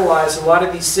revitalize a lot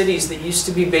of these cities that used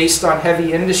to be based on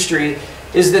heavy industry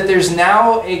is that there's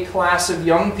now a class of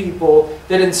young people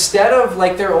that, instead of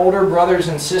like their older brothers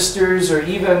and sisters, or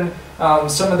even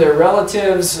some of their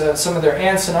relatives, some of their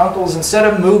aunts and uncles, instead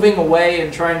of moving away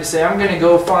and trying to say, I'm going to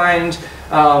go find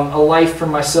a life for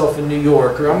myself in New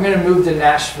York, or I'm going to move to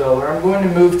Nashville, or I'm going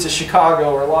to move to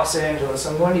Chicago or Los Angeles,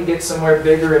 I'm going to get somewhere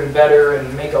bigger and better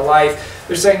and make a life.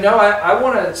 They're saying, no, I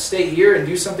want to stay here and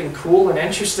do something cool and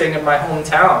interesting in my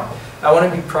hometown. I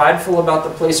want to be prideful about the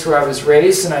place where I was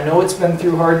raised, and I know it's been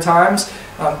through hard times,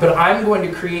 but I'm going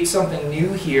to create something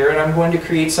new here, and I'm going to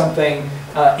create something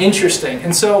interesting.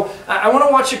 And so I want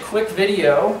to watch a quick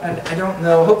video, and I don't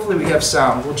know, hopefully we have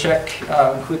sound. We'll check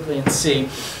quickly and see.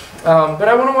 But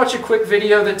I want to watch a quick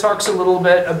video that talks a little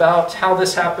bit about how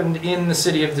this happened in the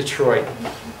city of Detroit.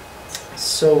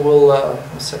 So we'll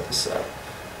set this up.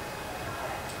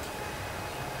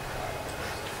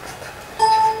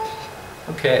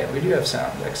 Okay, we do have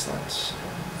sound. Excellent.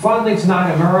 Finally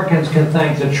tonight, Americans can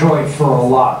thank Detroit for a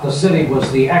lot. The city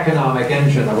was the economic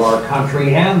engine of our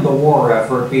country and the war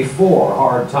effort before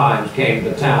hard times came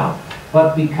to town.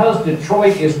 But because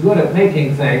Detroit is good at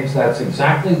making things, that's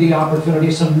exactly the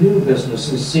opportunity some new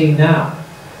businesses see now.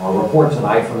 Our report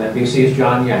tonight from NBC's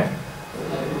John Yang.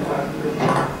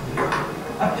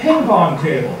 A ping pong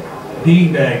table,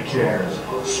 beanbag chairs,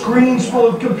 screens full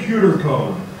of computer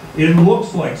code. It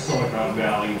looks like Silicon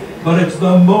Valley, but it's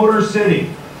the Motor City.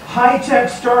 High-tech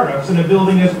startups in a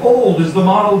building as old as the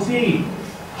Model T.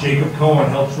 Jacob Cohen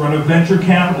helps run a venture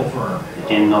capital firm.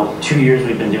 In the 2 years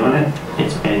we've been doing it,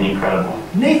 it's been incredible.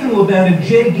 Nathan Leben and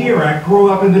Jay Gierak grew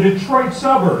up in the Detroit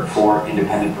suburbs. 4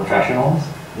 independent professionals.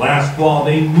 Last fall,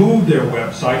 they moved their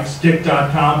website,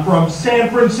 stick.com, from San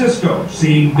Francisco,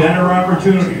 seeing better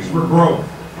opportunities for growth.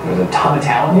 There's a ton of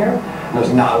talent here.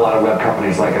 There's not a lot of web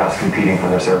companies like us competing for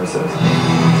their services.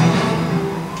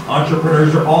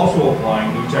 Entrepreneurs are also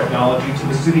applying new technology to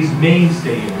the city's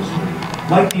mainstay industry,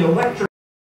 like the electric.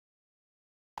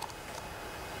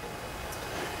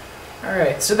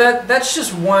 Detroit. So that's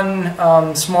just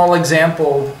one small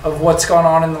example of what's gone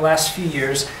on in the last few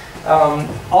years.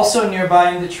 Also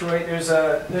nearby in Detroit, there's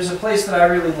a place that I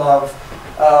really love.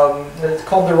 It's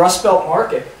called the Rust Belt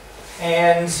Market,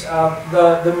 and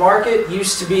the market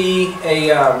used to be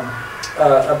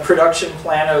a production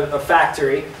plant, a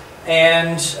factory.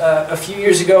 And a few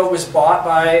years ago, it was bought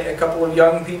by a couple of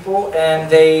young people, and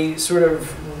they sort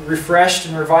of refreshed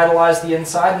and revitalized the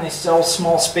inside, and they sell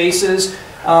small spaces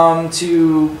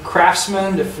to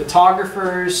craftsmen, to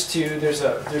photographers, to there's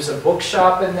a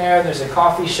bookshop in there, there's a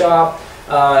coffee shop,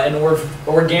 an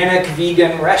organic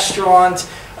vegan restaurant.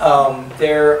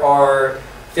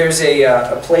 There's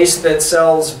a place that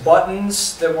sells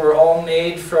buttons that were all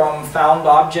made from found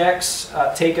objects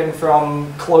taken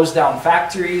from closed down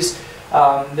factories.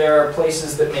 There are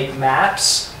places that make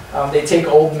maps. They take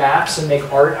old maps and make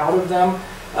art out of them.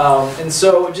 And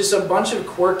so just a bunch of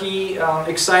quirky,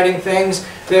 exciting things.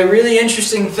 The really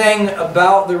interesting thing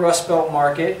about the Rust Belt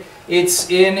Market, it's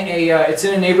in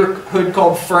a neighborhood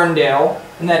called Ferndale.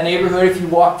 In that neighborhood, if you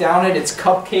walk down it, it's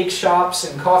cupcake shops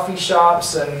and coffee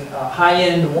shops and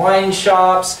high-end wine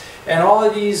shops and all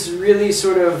of these really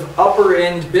sort of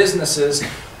upper-end businesses.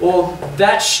 Well,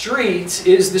 that street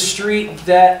is the street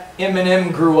that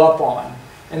Eminem grew up on.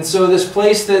 And so this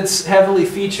place that's heavily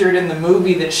featured in the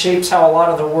movie that shapes how a lot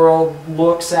of the world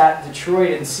looks at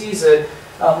Detroit and sees it,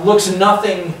 looks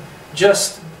nothing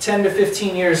just 10 to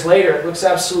 15 years later. It looks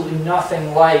absolutely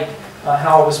nothing like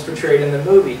how it was portrayed in the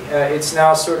movie. It's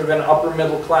now sort of an upper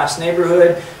middle class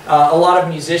neighborhood. A lot of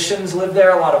musicians live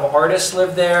there, a lot of artists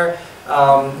live there.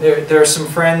 There are some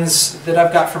friends that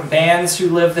I've got from bands who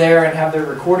live there and have their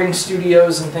recording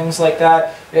studios and things like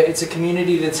that. It's a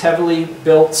community that's heavily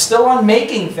built still on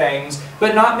making things,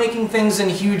 but not making things in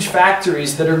huge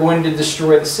factories that are going to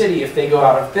destroy the city if they go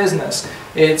out of business.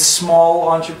 It's small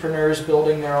entrepreneurs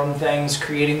building their own things,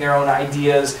 creating their own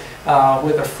ideas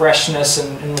with a freshness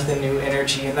and with a new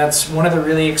energy. And that's one of the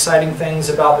really exciting things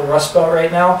about the Rust Belt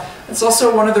right now. It's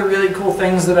also one of the really cool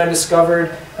things that I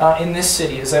discovered in this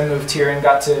city as I moved here and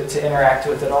got to interact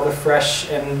with it. All the fresh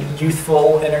and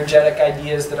youthful, energetic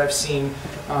ideas that I've seen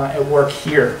at work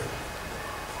here.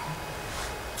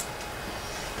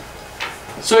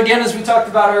 So again, as we talked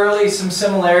about early, some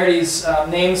similarities,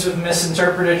 names with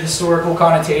misinterpreted historical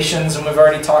connotations, and we've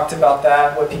already talked about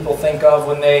that, what people think of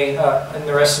when they, in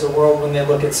the rest of the world, when they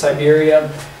look at Siberia.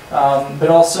 But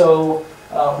also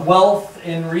wealth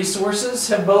and resources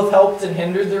have both helped and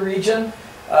hindered the region.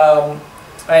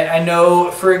 I know,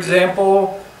 for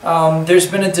example, there's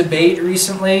been a debate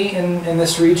recently in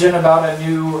this region about a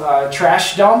new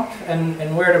trash dump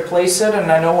and where to place it,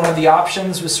 and I know one of the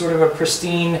options was sort of a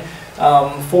pristine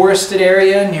forested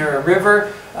area near a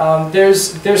river.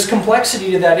 There's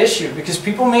complexity to that issue because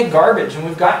people make garbage and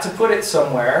we've got to put it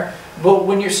somewhere. But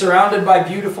when you're surrounded by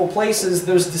beautiful places,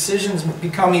 those decisions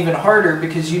become even harder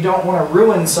because you don't want to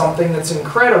ruin something that's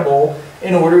incredible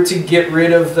in order to get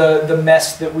rid of the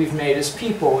mess that we've made as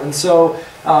people. And so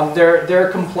there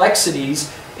are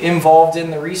complexities involved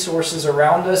in the resources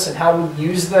around us and how we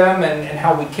use them and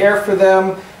how we care for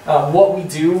them. What we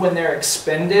do when they're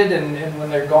expended and when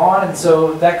they're gone, and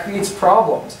so that creates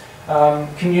problems.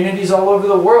 Communities all over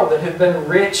the world that have been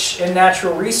rich in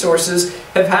natural resources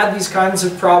have had these kinds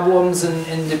of problems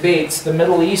and debates. The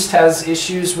Middle East has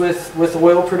issues with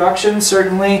oil production,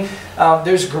 certainly.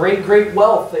 There's great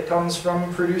wealth that comes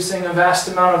from producing a vast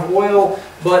amount of oil,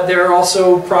 but there are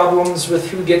also problems with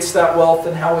who gets that wealth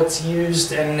and how it's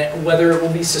used and whether it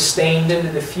will be sustained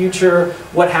into the future,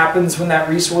 what happens when that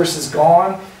resource is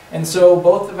gone. And so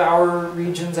both of our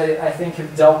regions, I think,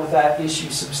 have dealt with that issue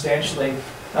substantially.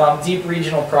 Deep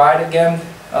regional pride again.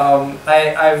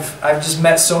 I've just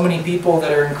met so many people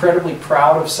that are incredibly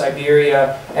proud of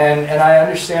Siberia, and I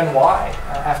understand why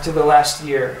after the last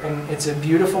year. And it's a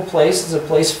beautiful place. It's a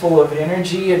place full of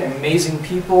energy and amazing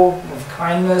people, of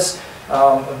kindness,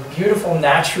 of beautiful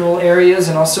natural areas,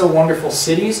 and also wonderful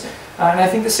cities. And I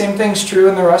think the same thing's true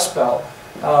in the Rust Belt.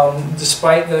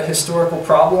 Despite the historical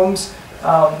problems,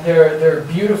 there are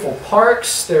beautiful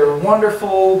parks, there are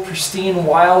wonderful, pristine,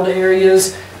 wild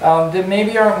areas that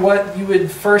maybe aren't what you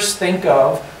would first think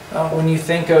of when you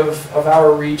think of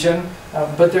our region,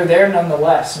 but they're there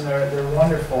nonetheless, and they're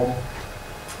wonderful.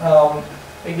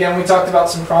 Again, we talked about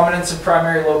some prominence of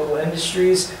primary local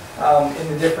industries in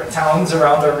the different towns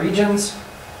around our regions.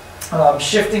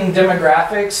 Shifting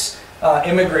demographics.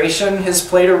 Immigration has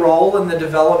played a role in the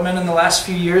development in the last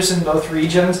few years in both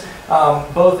regions,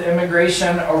 both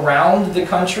immigration around the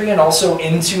country and also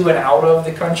into and out of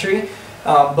the country.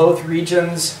 Both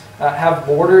regions have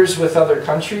borders with other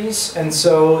countries, and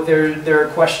so there are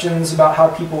questions about how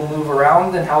people move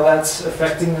around and how that's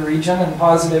affecting the region in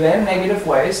positive and negative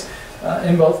ways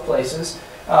in both places.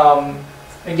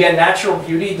 Again, natural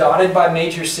beauty dotted by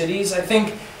major cities. I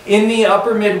think in the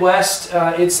upper Midwest,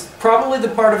 it's probably the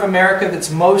part of America that's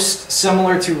most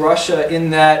similar to Russia, in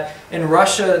that in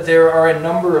Russia there are a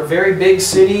number of very big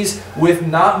cities with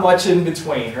not much in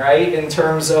between, right? In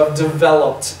terms of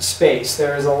developed space.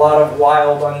 There's a lot of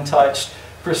wild, untouched,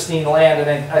 pristine land,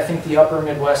 and I think the upper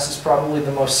Midwest is probably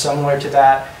the most similar to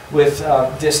that with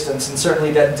distance, and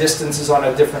certainly that distance is on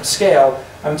a different scale.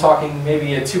 I'm talking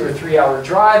maybe a 2 or 3 hour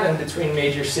drive in between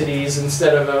major cities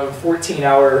instead of a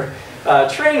 14-hour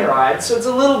train ride, so it's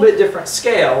a little bit different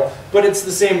scale, but it's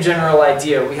the same general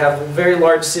idea. We have very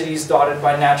large cities dotted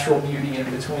by natural beauty in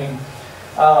between.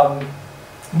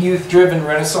 Youth-driven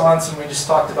renaissance, and we just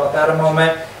talked about that a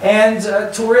moment, and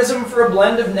tourism for a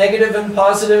blend of negative and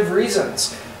positive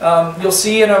reasons. You'll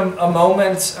see in a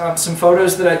moment some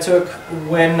photos that I took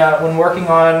when working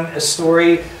on a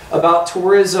story about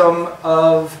tourism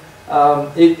of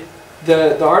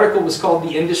The article was called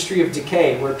The Industry of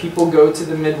Decay, where people go to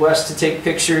the Midwest to take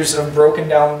pictures of broken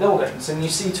down buildings. And you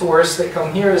see tourists that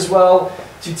come here as well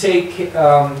to take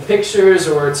pictures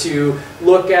or to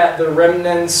look at the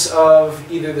remnants of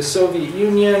either the Soviet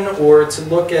Union, or to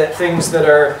look at things that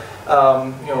are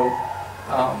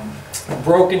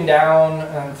broken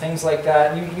down, things like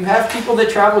that. You have people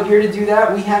that travel here to do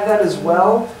that. We have that as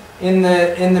well in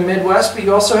the Midwest, but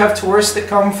you also have tourists that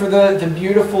come for the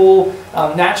beautiful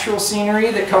natural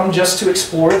scenery, that come just to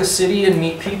explore the city and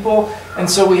meet people. And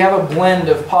so we have a blend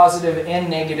of positive and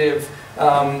negative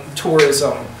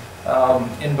tourism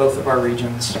in both of our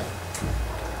regions.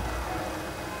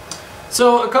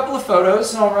 So a couple of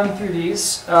photos, and I'll run through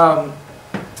these.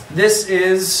 This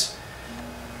is,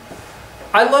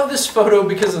 I love this photo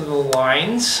because of the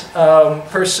lines,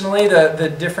 personally,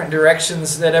 the different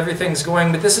directions that everything's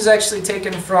going, but this is actually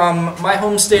taken from my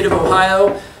home state of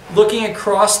Ohio, looking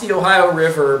across the Ohio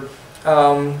River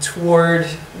toward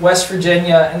West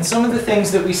Virginia, and some of the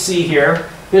things that we see here.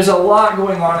 There's a lot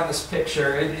going on in this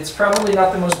picture. It's probably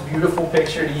not the most beautiful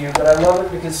picture to you, but I love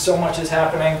it because so much is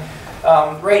happening.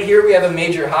 Right here we have a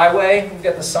major highway. We've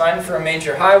got the sign for a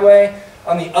major highway.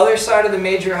 On the other side of the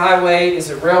major highway is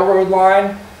a railroad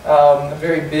line, a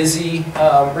very busy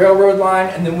railroad line,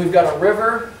 and then we've got a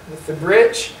river with the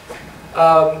bridge.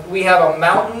 We have a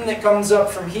mountain that comes up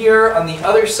from here. On the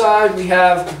other side we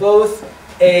have both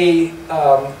a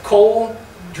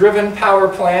coal-driven power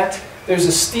plant. There's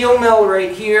a steel mill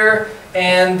right here,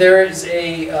 and there is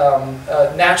a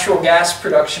natural gas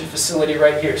production facility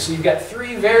right here. So you've got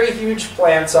three very huge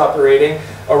plants operating: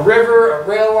 a river, a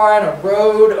rail line, a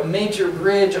road, a major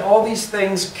bridge, all these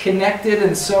things connected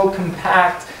and so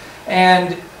compact.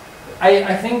 And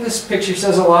I think this picture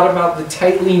says a lot about the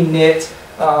tightly knit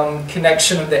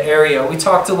connection of the area. We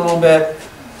talked a little bit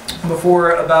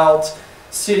before about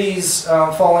cities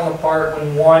falling apart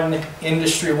when one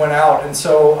industry went out. And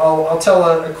so I'll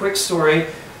tell a quick story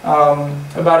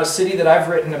about a city that I've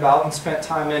written about and spent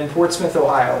time in, Portsmouth,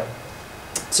 Ohio.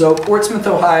 So Portsmouth,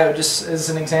 Ohio, just as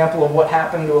an example of what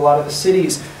happened to a lot of the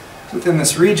cities within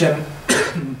this region.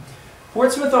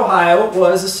 Portsmouth, Ohio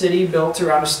was a city built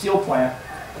around a steel plant.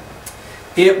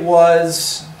 It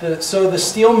was, so the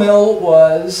steel mill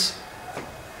was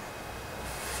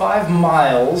 5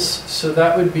 miles, so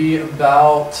that would be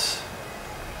about,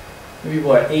 maybe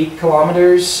what, 8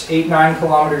 kilometers, 9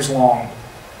 kilometers long.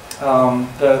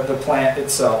 The plant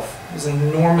itself. It was an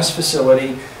enormous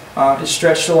facility. It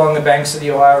stretched along the banks of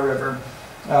the Ohio River.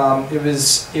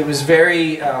 It was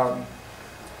very, I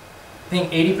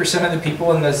think 80% of the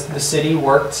people in the city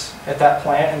worked at that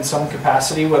plant in some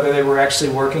capacity, whether they were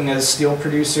actually working as steel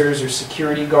producers or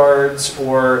security guards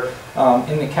or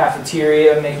in the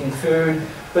cafeteria making food.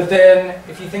 But then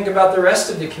if you think about the rest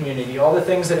of the community, all the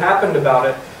things that happened about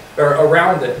it, or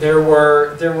around it. There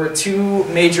were 2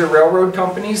 major railroad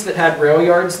companies that had rail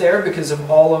yards there because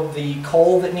of all of the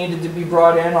coal that needed to be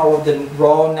brought in, all of the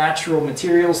raw natural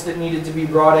materials that needed to be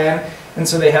brought in, and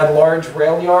so they had large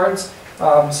rail yards.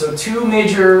 So 2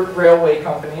 major railway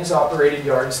companies operated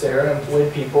yards there and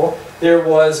employed people. There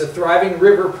was a thriving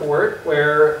river port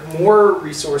where more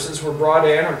resources were brought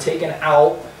in or taken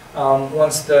out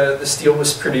once the steel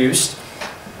was produced.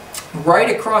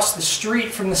 Right across the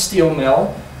street from the steel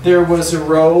mill, there was a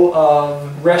row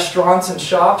of restaurants and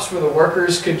shops where the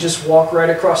workers could just walk right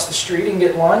across the street and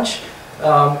get lunch.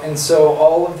 And so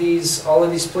all of these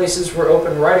places were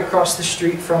open right across the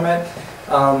street from it.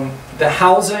 The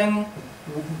housing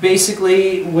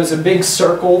basically was a big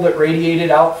circle that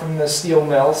radiated out from the steel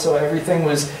mill, so everything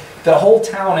was The whole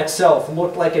town itself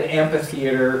looked like an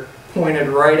amphitheater pointed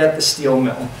right at the steel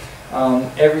mill.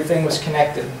 Everything was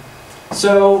connected.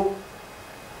 So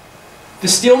the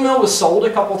steel mill was sold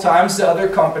a couple times to other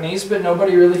companies, but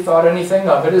nobody really thought anything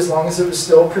of it. As long as it was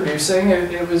still producing,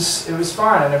 it was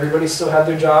fine, and everybody still had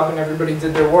their job and everybody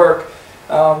did their work.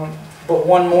 But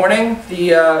one morning,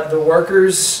 the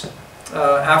workers,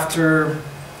 after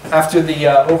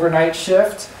the overnight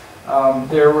shift,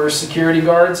 there were security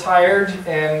guards hired,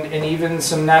 and even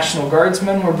some National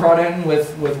Guardsmen were brought in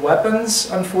with weapons,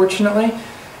 unfortunately,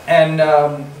 and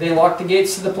they locked the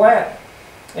gates to the plant.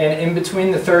 And in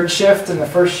between the third shift and the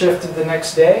first shift of the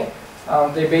next day,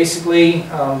 they basically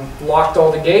locked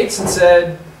all the gates and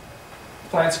said,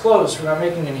 "Plant's closed, we're not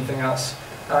making anything else."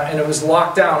 And it was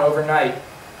locked down overnight.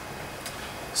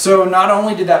 So not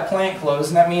only did that plant close,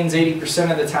 and that means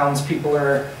 80% of the townspeople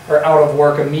are out of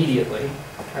work immediately,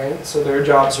 right? So their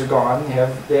jobs are gone,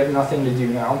 they have nothing to do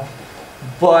now.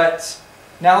 But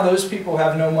now those people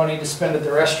have no money to spend at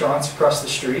the restaurants across the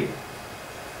street.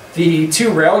 The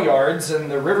two rail yards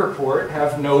and the river port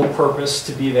have no purpose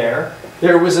to be there.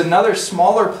 There was another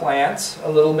smaller plant a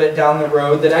little bit down the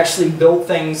road that actually built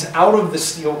things out of the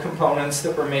steel components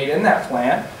that were made in that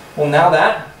plant. Well, now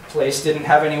that place didn't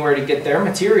have anywhere to get their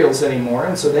materials anymore,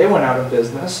 and so they went out of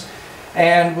business.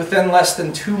 And within less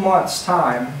than 2 months'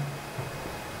 time,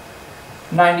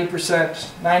 90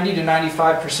 to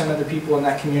 95% of the people in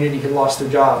that community had lost their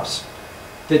jobs.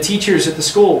 The teachers at the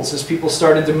schools, as people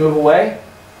started to move away,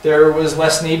 there was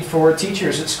less need for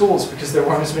teachers at schools because there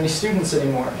weren't as many students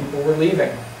anymore. People were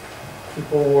leaving.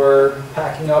 People were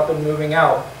packing up and moving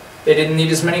out. They didn't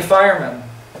need as many firemen.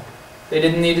 They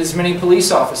didn't need as many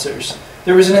police officers.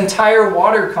 There was an entire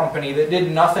water company that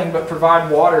did nothing but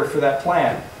provide water for that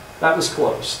plant. That was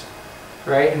closed,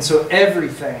 right? And so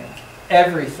everything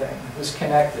was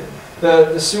connected.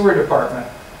 The sewer department,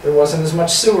 there wasn't as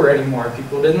much sewer anymore.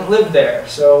 People didn't live there.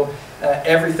 So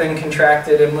everything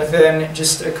contracted, and within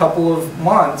just a couple of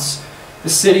months, the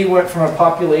city went from a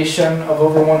population of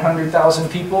over 100,000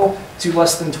 people to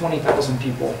less than 20,000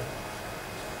 people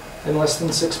in less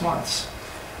than 6 months.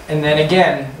 And then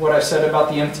again, what I said about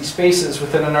the empty spaces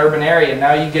within an urban area,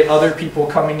 now you get other people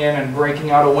coming in and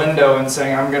breaking out a window and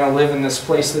saying, "I'm going to live in this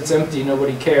place that's empty,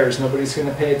 nobody cares, nobody's going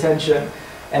to pay attention."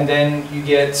 And then you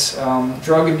get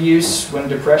drug abuse when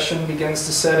depression begins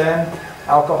to set in,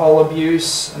 alcohol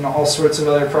abuse, and all sorts of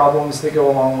other problems that go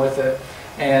along with it.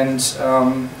 And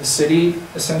the city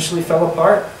essentially fell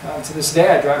apart. To this day,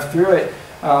 I drive through it.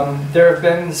 There have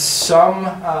been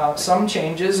some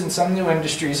changes and some new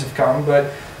industries have come,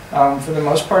 but for the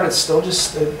most part, it's still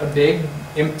just a big,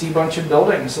 empty bunch of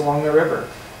buildings along the river.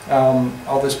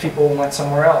 All those people went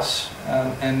somewhere else.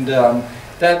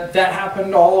 That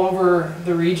happened all over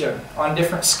the region on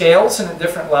different scales and at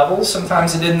different levels.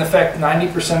 Sometimes it didn't affect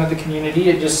 90% of the community,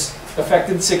 it just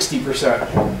affected 60%.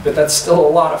 But that's still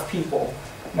a lot of people,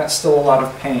 and that's still a lot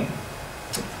of pain.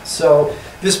 So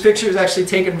this picture is actually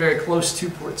taken very close to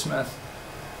Portsmouth.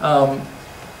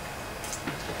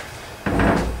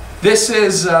 This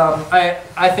is,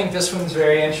 I think this one's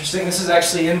very interesting. This is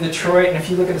actually in Detroit, and if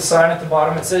you look at the sign at the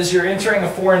bottom, it says you're entering a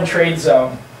foreign trade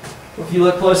zone. If you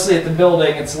look closely at the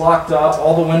building, it's locked up,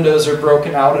 all the windows are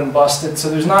broken out and busted, so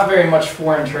there's not very much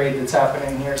foreign trade that's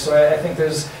happening here. So I think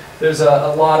there's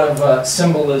a lot of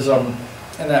symbolism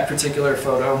in that particular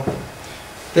photo.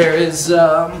 There is,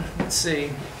 let's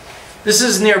see, this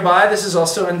is nearby, this is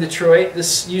also in Detroit.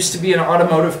 This used to be an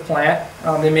automotive plant.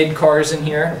 They made cars in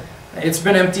here. It's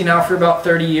been empty now for about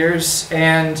 30 years,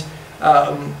 and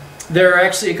there are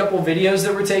actually a couple videos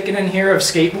that were taken in here of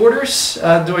skateboarders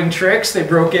doing tricks. They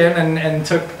broke in and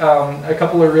took a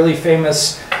couple of really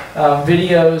famous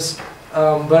videos,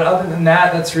 but other than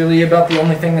that, that's really about the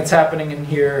only thing that's happening in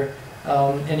here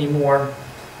anymore.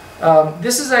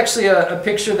 This is actually a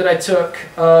picture that I took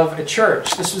of a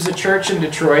church. This was a church in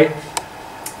Detroit,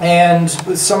 and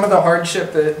with some of the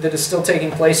hardship that is still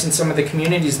taking place in some of the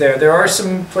communities there are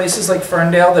some places like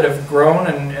Ferndale that have grown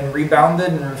and rebounded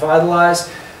and revitalized,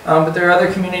 but there are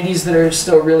other communities that are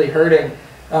still really hurting.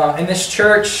 In this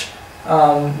church,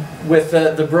 with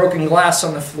the broken glass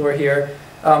on the floor here,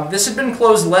 this had been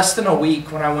closed less than a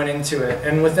week when I went into it,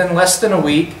 and within less than a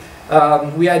week,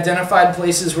 we identified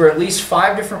places where at least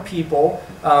 5 different people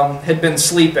had been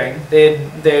sleeping. They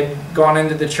had gone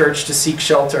into the church to seek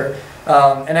shelter.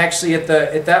 And actually at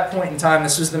that point in time,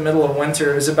 this was the middle of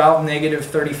winter, it was about negative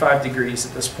 35 degrees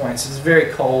at this point, so it's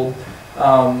very cold,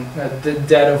 the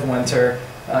dead of winter.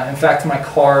 In fact, my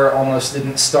car almost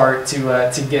didn't start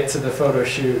to get to the photo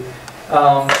shoot.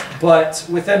 But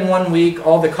within 1 week,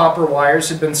 all the copper wires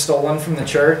had been stolen from the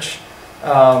church.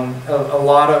 A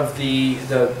lot of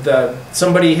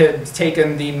somebody had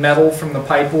taken the metal from the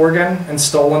pipe organ and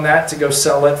stolen that to go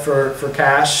sell it for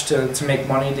cash to make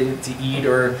money to eat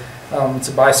or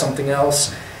to buy something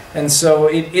else. And so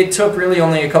it took really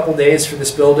only a couple days for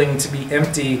this building to be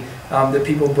empty, that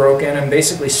people broke in and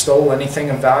basically stole anything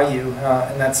of value,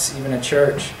 and that's even a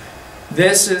church.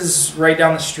 This is right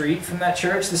down the street from that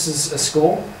church. This is a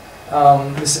school.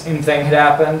 The same thing had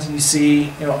happened. You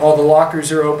see, all the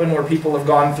lockers are open where people have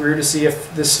gone through to see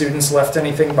if the students left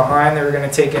anything behind. They were going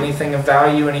to take anything of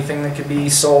value, anything that could be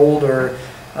sold, or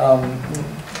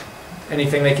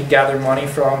anything they could gather money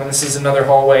from. And this is another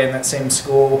hallway in that same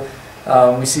school.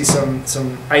 We see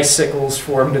some icicles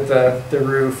formed at the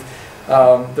roof.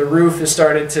 The roof has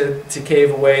started to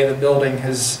cave away. The building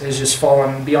has just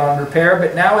fallen beyond repair.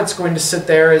 But now it's going to sit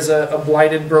there as a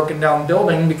blighted, broken down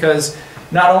building, because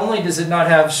not only does it not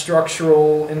have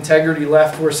structural integrity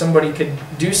left where somebody could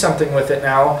do something with it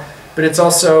now, but it's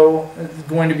also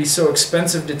going to be so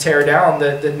expensive to tear down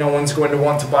that no one's going to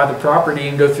want to buy the property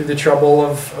and go through the trouble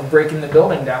of breaking the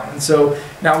building down. And so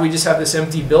now we just have this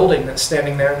empty building that's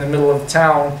standing there in the middle of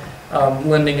town,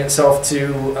 lending itself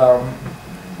to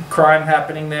crime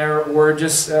happening there, or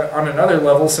just on another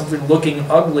level, simply looking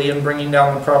ugly and bringing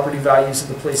down the property values of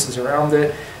the places around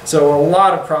it. So a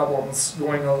lot of problems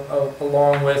going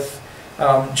along with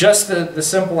just the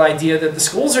simple idea that the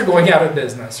schools are going out of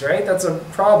business, right? That's a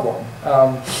problem.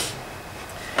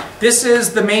 This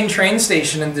is the main train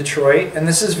station in Detroit, and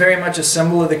this is very much a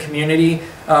symbol of the community.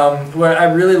 What I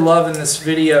really love in this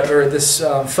video, or this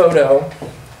photo,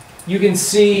 you can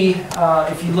see,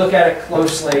 if you look at it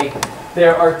closely,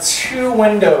 there are 2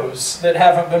 windows that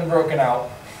haven't been broken out.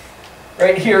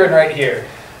 Right here and right here.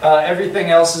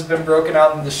 Everything else has been broken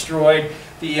out and destroyed.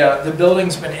 The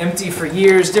building's been empty for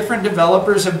years. Different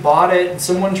developers have bought it.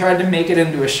 Someone tried to make it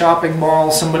into a shopping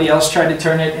mall. Somebody else tried to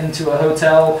turn it into a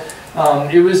hotel.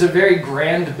 It was a very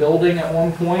grand building at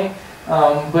one point.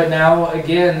 But now,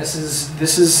 again, this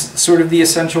is sort of the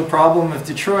essential problem of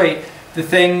Detroit. The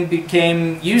thing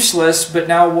became useless, but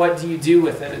now what do you do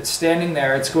with it? It's standing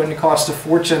there. It's going to cost a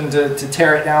fortune to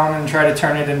tear it down and try to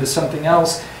turn it into something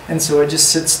else, and so it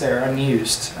just sits there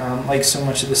unused, like so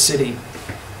much of the city.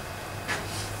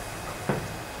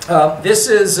 This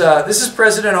is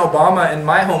President Obama in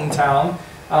my hometown,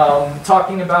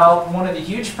 talking about one of the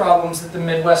huge problems that the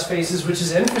Midwest faces, which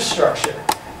is infrastructure.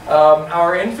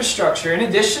 Our infrastructure, in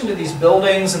addition to these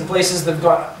buildings and places that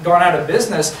have gone out of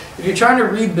business, if you're trying to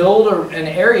rebuild an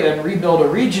area and rebuild a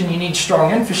region, you need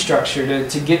strong infrastructure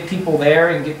to get people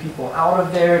there and get people out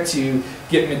of there, to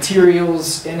get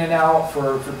materials in and out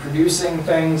for producing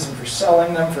things and for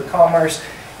selling them, for commerce.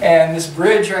 And this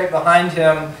bridge right behind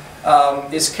him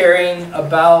is carrying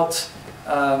about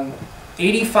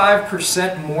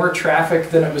 85% more traffic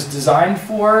than it was designed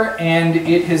for, and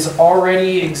it has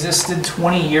already existed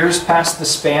 20 years past the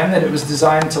span that it was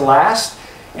designed to last.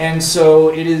 And so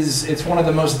it's one of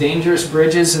the most dangerous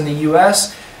bridges in the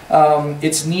US.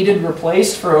 It's needed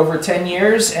replaced for over 10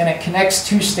 years, and it connects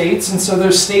 2 states, and so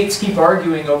those states keep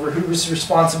arguing over whose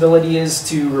responsibility is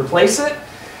to replace it.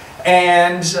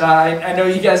 And I know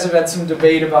you guys have had some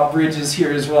debate about bridges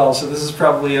here as well, so this is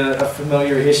probably a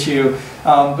familiar issue.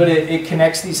 But it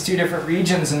connects these 2 different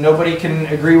regions, and nobody can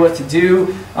agree what to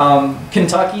do.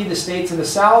 Kentucky, the state to the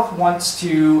south, wants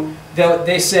to,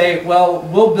 they say, well,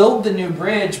 we'll build the new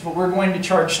bridge, but we're going to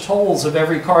charge tolls of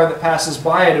every car that passes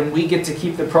by it, and we get to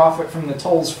keep the profit from the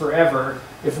tolls forever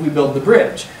if we build the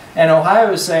bridge. And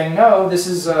Ohio is saying, no, this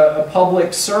is a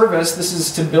public service, this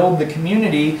is to build the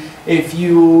community. If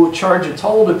you charge a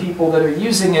toll to people that are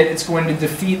using it, it's going to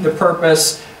defeat the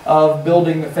purpose of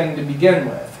building the thing to begin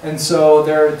with. And so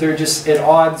they're just at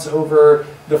odds over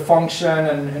the function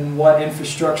and what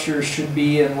infrastructure should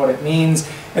be and what it means.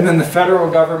 And then the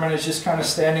federal government is just kind of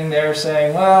standing there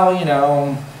saying, well,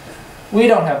 we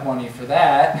don't have money for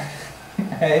that.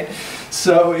 Right?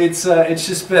 So it's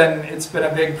been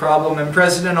a big problem, and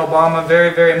President Obama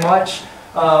very, very much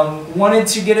wanted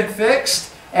to get it fixed.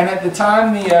 And at the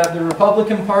time, the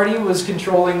Republican Party was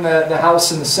controlling the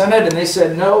House and the Senate, and they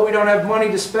said, no, we don't have money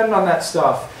to spend on that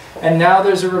stuff. And now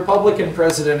there's a Republican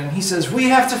president, and he says, we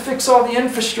have to fix all the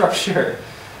infrastructure.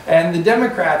 And the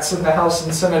Democrats in the House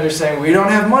and Senate are saying, we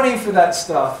don't have money for that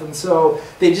stuff. And so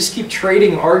they just keep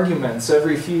trading arguments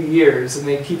every few years, and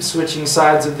they keep switching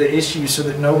sides of the issue so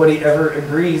that nobody ever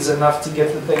agrees enough to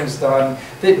get the things done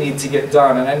that need to get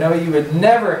done. And I know you would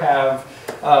never have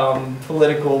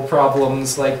political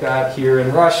problems like that here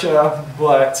in Russia,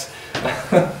 but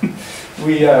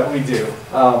we do.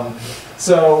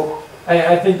 So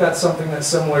I think that's something that's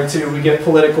similar too. We get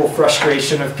political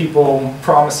frustration of people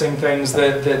promising things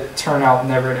that turn out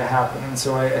never to happen. And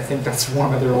so I think that's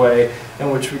one other way in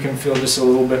which we can feel just a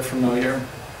little bit familiar.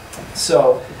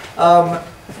 So I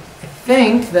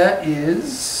think that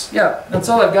is, yeah, that's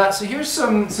all I've got. So here's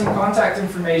some contact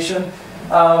information.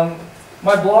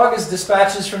 My blog is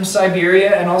Dispatches from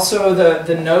Siberia, and also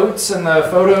the notes and the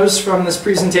photos from this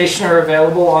presentation are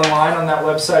available online on that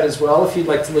website as well if you'd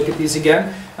like to look at these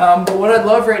again. But what I'd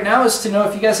love right now is to know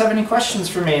if you guys have any questions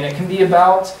for me, and it can be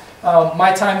about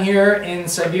my time here in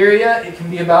Siberia, it can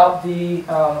be about the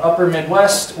upper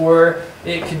Midwest, or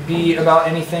it could be about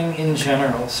anything in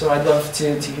general. So I'd love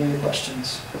to hear your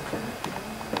questions.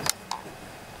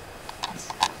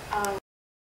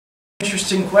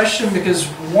 Interesting question, because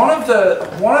one of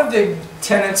the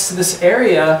tenets to this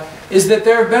area is that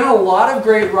there have been a lot of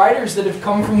great writers that have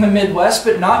come from the Midwest,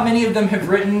 but not many of them have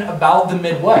written about the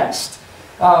Midwest.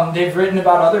 They've written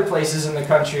about other places in the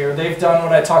country, or they've done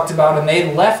what I talked about and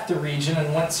they left the region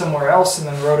and went somewhere else and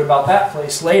then wrote about that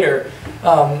place later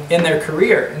in their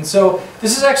career. And so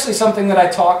this is actually something that I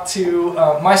talk to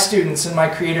my students in my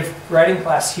creative writing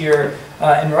class here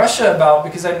in Russia about,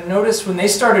 because I noticed when they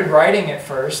started writing at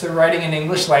first, they're writing in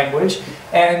English language,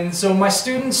 and so my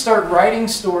students start writing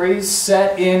stories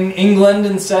set in England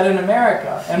and set in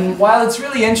America. And while it's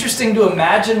really interesting to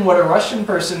imagine what a Russian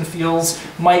person feels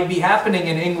might be happening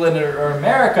in England or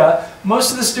America,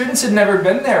 most of the students had never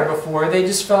been there before. They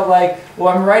just felt like,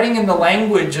 well, I'm writing in the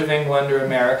language of England or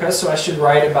America, so I should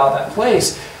write about that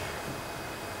place.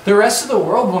 The rest of the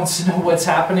world wants to know what's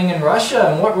happening in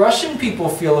Russia and what Russian people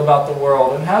feel about the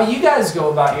world and how you guys go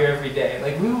about your everyday.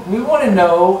 Like, we want to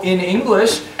know in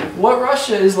English what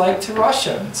Russia is like to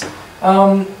Russians.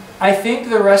 I think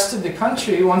the rest of the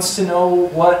country wants to know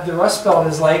what the Rust Belt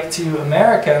is like to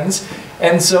Americans.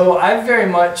 And so I've very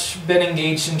much been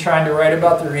engaged in trying to write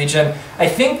about the region. I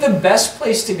think the best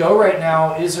place to go right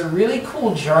now is a really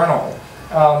cool journal.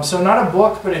 So not a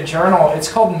book, but a journal.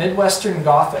 It's called Midwestern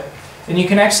Gothic. And you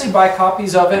can actually buy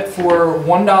copies of it for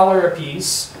 $1 a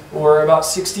piece, or about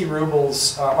 60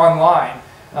 rubles online.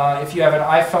 If you have an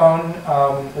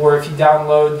iPhone, or if you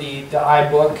download the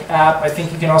iBook app. I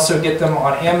think you can also get them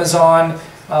on Amazon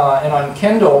and on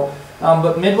Kindle.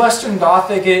 But Midwestern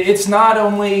Gothic, it's not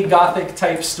only Gothic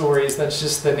type stories, that's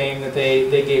just the name that they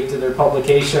gave to their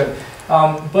publication.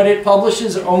 But it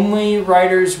publishes only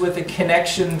writers with a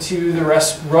connection to the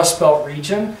Rust Belt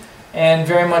region, and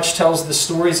very much tells the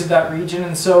stories of that region.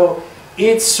 And so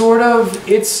it's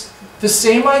the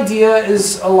same idea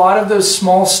as a lot of those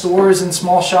small stores and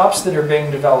small shops that are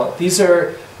being developed. These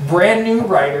are brand new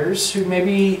writers who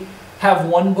maybe have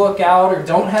one book out or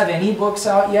don't have any books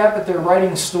out yet, but they're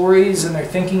writing stories and they're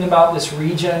thinking about this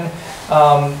region.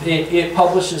 It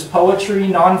publishes poetry,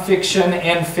 nonfiction,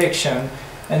 and fiction.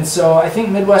 And so I think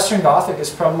Midwestern Gothic is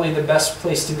probably the best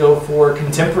place to go for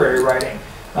contemporary writing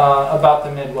about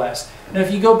the Midwest. Now,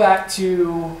 if you go back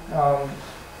to,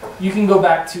 you can go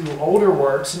back to older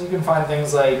works, and you can find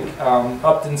things like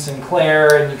Upton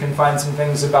Sinclair, and you can find some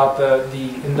things about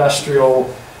the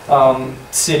industrial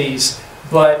cities.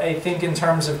 But I think in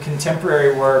terms of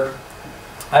contemporary work,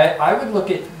 I would look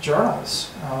at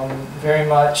journals very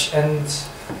much. And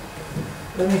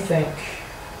let me think.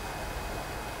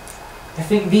 I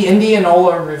think the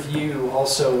Indianola Review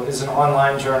also is an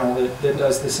online journal that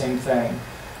does the same thing.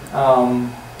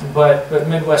 But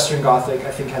Midwestern Gothic,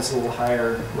 I think, has a little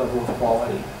higher level of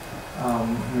quality.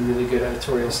 And a really good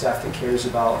editorial staff that cares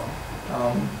about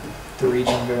the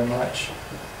region very much.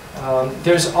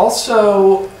 There's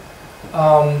also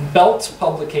Belt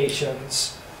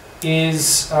Publications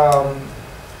is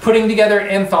putting together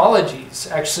anthologies,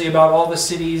 actually, about all the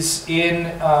cities in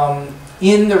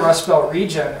the Rust Belt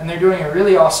region, and they're doing a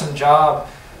really awesome job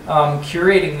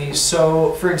curating these.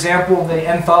 So, for example, the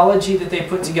anthology that they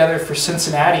put together for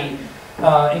Cincinnati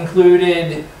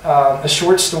included a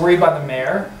short story by the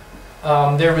mayor.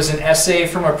 There was an essay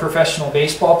from a professional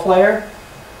baseball player.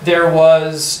 There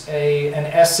was an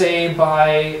essay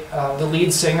by the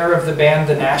lead singer of the band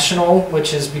The National,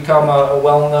 which has become a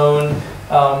well-known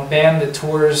band that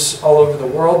tours all over the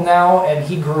world now, and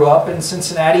he grew up in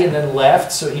Cincinnati and then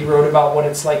left, so he wrote about what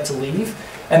it's like to leave.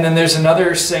 And then there's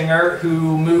another singer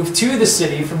who moved to the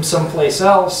city from someplace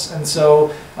else, and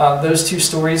so those two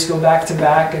stories go back to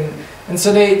back. And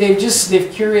so they've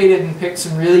curated and picked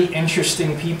some really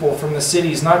interesting people from the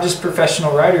cities, not just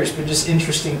professional writers, but just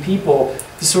interesting people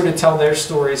to sort of tell their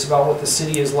stories about what the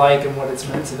city is like and what it's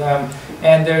meant to them.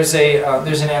 And there's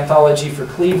an anthology for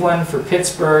Cleveland, for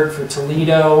Pittsburgh, for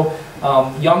Toledo.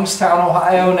 Youngstown,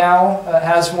 Ohio now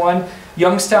has one.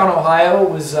 Youngstown, Ohio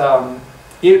was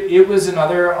it was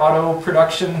another auto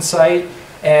production site,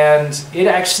 and it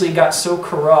actually got so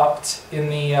corrupt in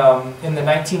the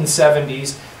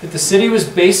 1970s that the city was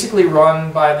basically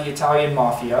run by the Italian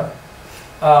mafia.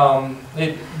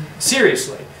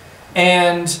 Seriously.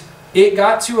 And it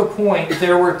got to a point,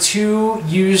 there were 2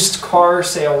 used car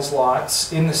sales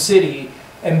lots in the city,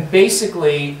 and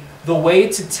basically the way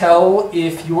to tell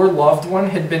if your loved one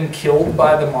had been killed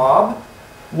by the mob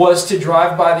was to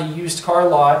drive by the used car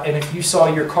lot, and if you saw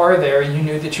your car there, you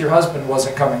knew that your husband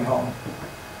wasn't coming home.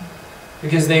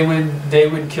 Because they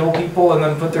would kill people and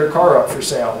then put their car up for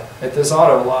sale at this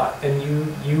auto lot, and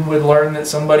you would learn that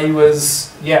somebody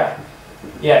was,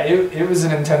 it was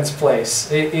an intense place.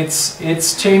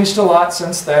 It's changed a lot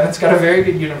since then. It's got a very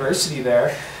good university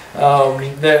there.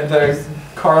 The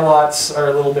car lots are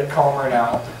a little bit calmer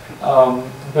now,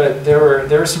 but there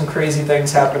were some crazy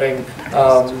things happening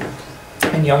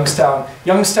in Youngstown.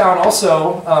 Youngstown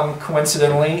also,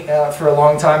 coincidentally, for a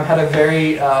long time had a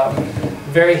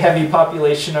very heavy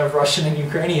population of Russian and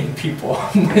Ukrainian people.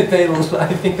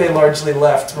 I think they largely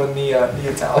left when the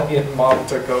Italian mob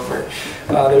took over.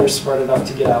 They were smart enough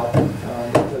to get out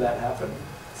after that happened.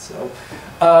 So,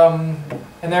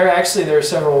 and there are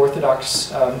several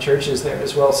Orthodox churches there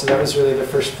as well. So that was really the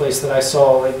first place that I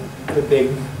saw like the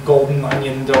big golden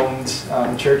onion domed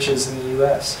churches in the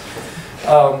U.S.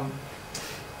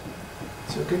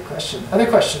 So good question. Other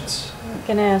questions?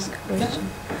 Can I ask a question?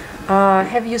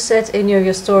 Have you set any of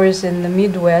your stories in the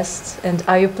Midwest, and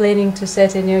are you planning to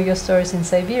set any of your stories in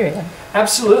Siberia?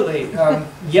 Absolutely.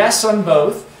 Yes on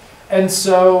both. And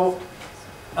so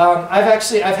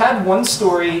I've had one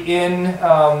story in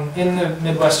the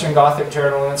Midwestern Gothic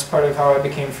Journal, and that's part of how I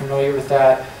became familiar with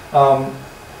that.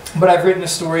 But I've written a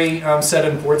story set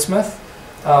in Portsmouth.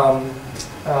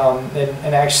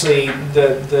 And actually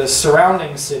the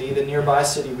surrounding city, the nearby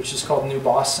city, which is called New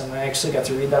Boston, I actually got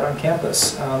to read that on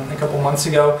campus a couple months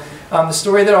ago. The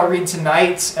story that I'll read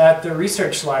tonight at the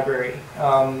research library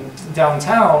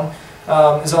downtown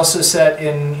is also set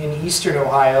in eastern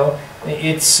Ohio.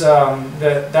 It's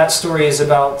that story is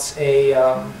about a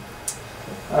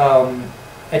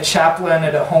chaplain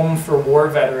at a home for war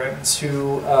veterans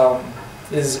who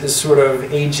is sort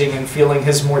of aging and feeling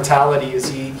his mortality as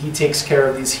he takes care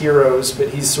of these heroes, but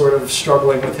he's sort of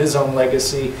struggling with his own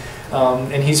legacy.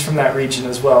 And he's from that region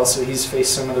as well, so he's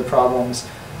faced some of the problems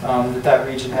that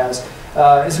region has.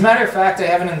 As a matter of fact, I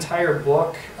have an entire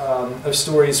book of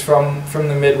stories from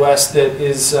the Midwest that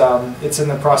is it's in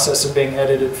the process of being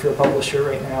edited for a publisher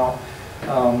right now.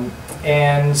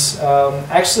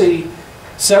 Actually,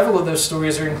 several of those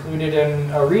stories are included in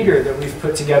a reader that we've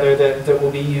put together that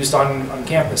will be used on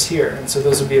campus here. And so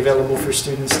those will be available for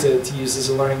students to use as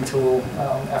a learning tool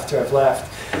after I've left.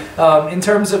 In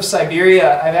terms of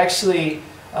Siberia, I've actually,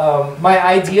 my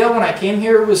idea when I came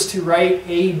here was to write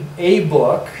a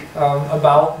book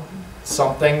about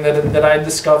something that I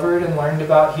discovered and learned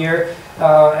about here.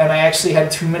 And I actually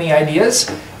had too many ideas,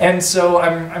 and so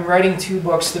I'm writing 2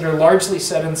 books that are largely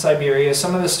set in Siberia.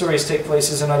 Some of the stories take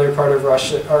place in other parts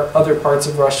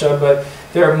of Russia, but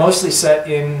they're mostly set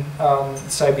in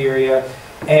Siberia.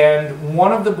 And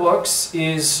one of the books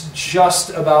is just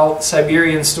about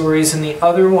Siberian stories, and the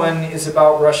other one is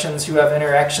about Russians who have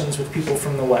interactions with people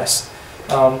from the West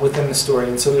within the story.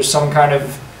 And so there's some kind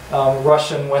of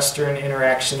Russian-Western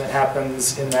interaction that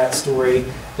happens in that story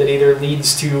that either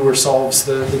leads to or solves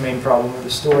the main problem of the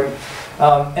story.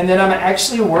 And then I'm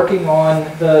actually working on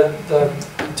the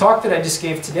talk that I just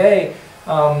gave today,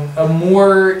 a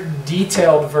more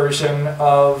detailed version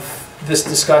of this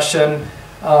discussion.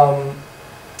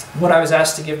 When I was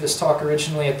asked to give this talk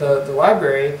originally at the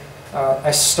library,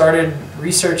 I started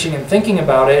researching and thinking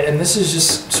about it, and this is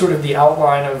just sort of the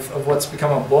outline of what's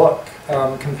become a book,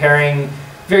 comparing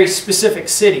very specific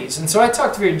cities. And so I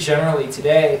talked very generally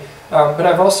today, but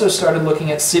I've also started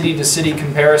looking at city-to-city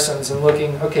comparisons and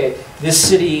looking, okay, this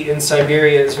city in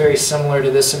Siberia is very similar to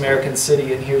this American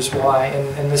city, and here's why.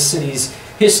 And this city's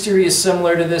history is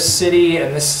similar to this city,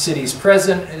 and this city's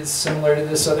present is similar to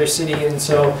this other city. And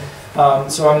so,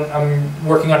 I'm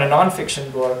working on a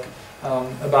nonfiction book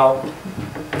about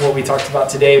what we talked about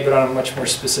today, but on a much more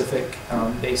specific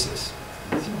basis.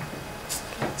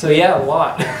 So yeah, a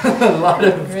lot, a lot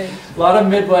of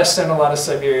Midwest and a lot of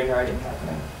Siberian writing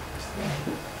happening.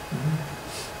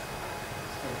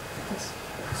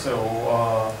 So,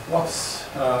 what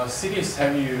cities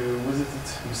have you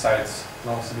visited besides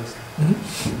Novosibirsk?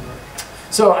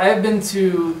 So I have been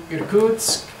to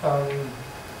Irkutsk,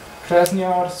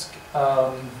 Krasnoyarsk,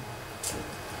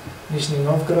 Nizhny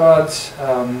Novgorod,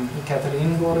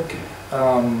 Ekaterinburg,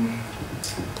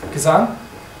 Kazan.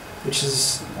 which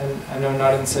is I know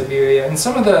not in Siberia. And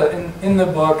some of the in the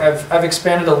book I've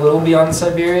expanded a little beyond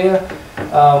Siberia,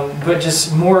 but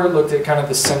just more looked at kind of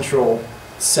the central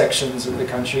sections of the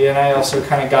country. And I also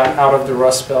kind of got out of the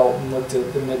Rust Belt and looked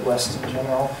at the Midwest in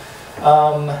general.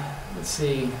 Let's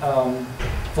see,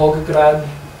 Volgograd,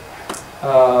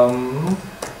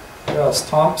 what else?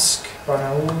 Tomsk,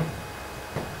 Barnaul.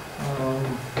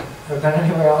 Have I done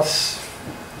anywhere else?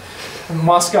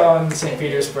 Moscow and St.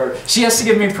 Petersburg. She has to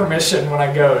give me permission when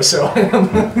I go, so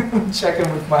I'm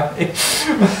checking with my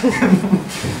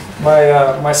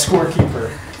my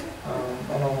scorekeeper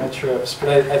on all my trips. But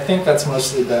I think that's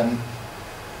mostly been.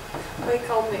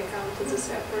 Baikal may count as a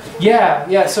separate one.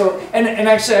 Yeah. So and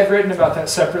actually I've written about that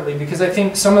separately because I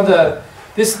think some of the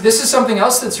this is something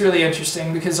else that's really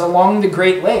interesting because along the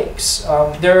Great Lakes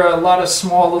there are a lot of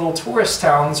small little tourist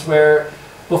towns where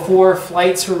before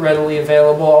flights were readily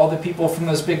available, all the people from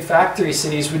those big factory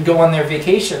cities would go on their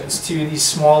vacations to these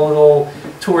small little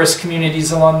tourist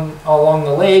communities along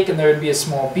the lake, and there would be a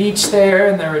small beach there,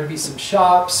 and there would be some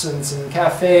shops and some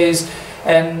cafes,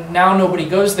 and now nobody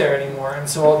goes there anymore, and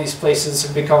so all these places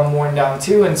have become worn down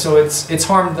too, and so it's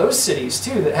harmed those cities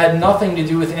too that had nothing to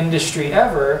do with industry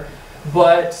ever,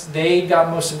 but they got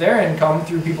most of their income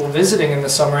through people visiting in the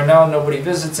summer, and now nobody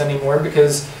visits anymore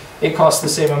because it costs the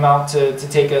same amount to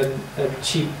take a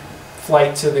cheap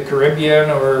flight to the Caribbean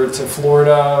or to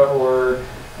Florida or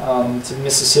to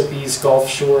Mississippi's Gulf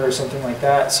Shore or something like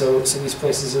that. So these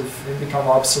places have become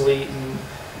obsolete, and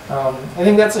I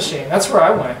think that's a shame. That's where I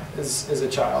went as a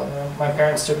child. You know, my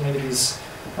parents took me to these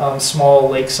small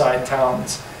lakeside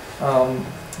towns,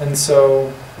 and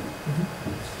so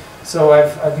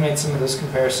I've made some of those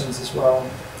comparisons as well.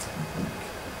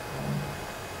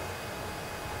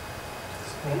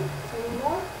 Any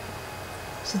more?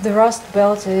 So the Rust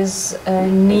Belt is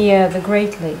near the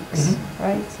Great Lakes,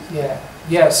 right?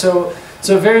 Yeah. So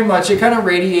very much it kind of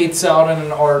radiates out in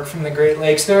an arc from the Great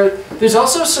Lakes. There's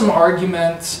also some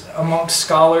argument amongst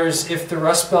scholars if the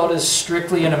Rust Belt is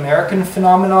strictly an American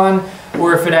phenomenon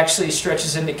or if it actually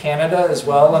stretches into Canada as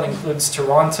well and includes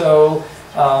Toronto,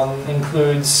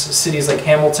 includes cities like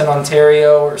Hamilton,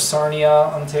 Ontario, or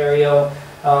Sarnia, Ontario,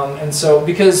 and so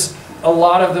because a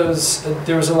lot of those,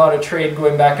 there was a lot of trade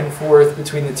going back and forth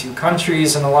between the two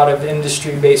countries and a lot of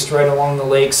industry based right along the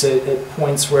lakes at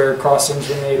points where crossings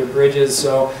were made or bridges.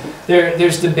 So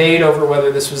there's debate over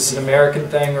whether this was an American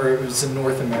thing or it was a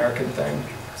North American thing.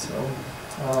 So,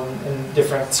 and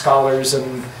different scholars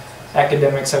and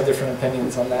academics have different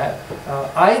opinions on that.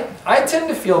 I tend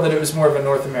to feel that it was more of a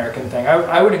North American thing.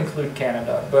 I would include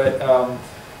Canada, but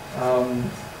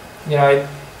you know,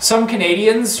 some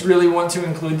Canadians really want to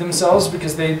include themselves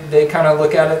because they kind of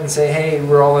look at it and say, hey,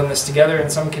 we're all in this together.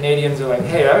 And some Canadians are like,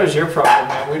 hey, that was your problem,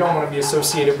 man. We don't want to be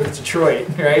associated with Detroit,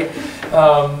 right?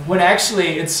 When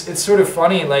actually it's sort of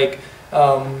funny, like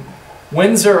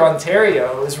Windsor,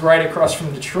 Ontario is right across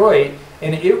from Detroit.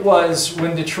 And it was,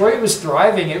 when Detroit was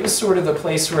thriving, it was sort of the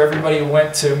place where everybody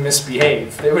went to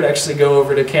misbehave. They would actually go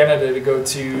over to Canada to go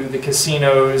to the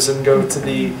casinos and go to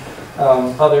the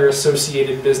other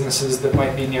associated businesses that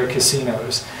might be near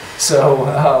casinos. So,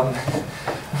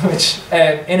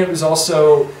 and it was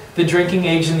also, the drinking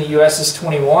age in the US is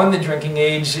 21, the drinking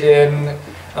age in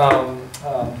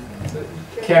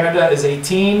Canada is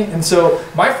 18, and so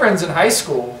my friends in high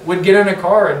school would get in a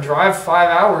car and drive 5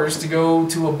 hours to go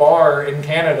to a bar in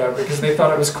Canada because they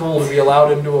thought it was cool to be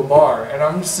allowed into a bar, and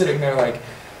I'm just sitting there like,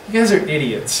 you guys are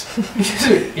idiots. You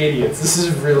guys are idiots. This is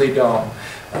really dumb.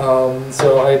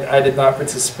 So I did not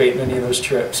participate in any of those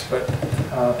trips, but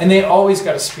and they always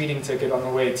got a speeding ticket on the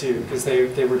way too because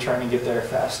they were trying to get there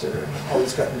faster and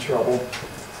always got in trouble.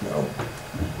 So,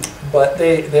 but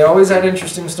they always had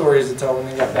interesting stories to tell when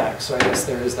they got back, so I guess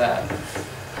there is that.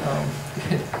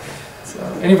 So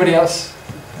anybody else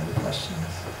have any questions?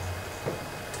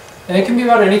 And it can be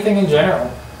about anything in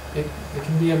general. It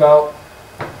can be about,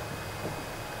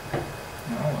 I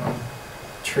don't know,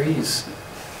 trees.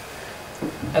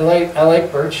 I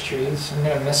like birch trees. I'm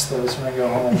gonna miss those when I go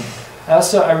home.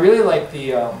 I really like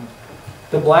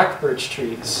the black birch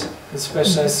trees,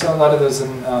 especially. I saw a lot of those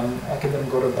in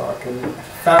Pedagogical, and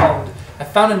I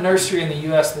found a nursery in the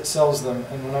U.S. that sells them.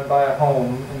 And when I buy a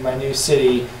home in my new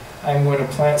city, I'm going to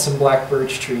plant some black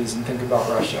birch trees and think about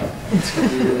Russia. It's going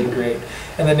to be really great.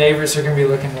 And the neighbors are going to be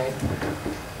looking like,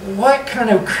 what kind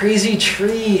of crazy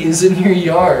tree is in your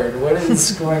yard? What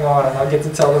is going on? And I'll get to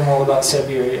tell them all about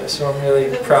Siberia. So I'm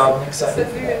really proud and excited.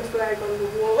 Siberian flag on the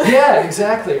wall. Yeah,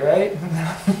 exactly, right?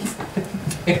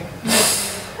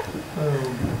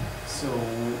 So,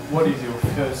 what is your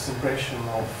first impression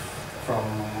from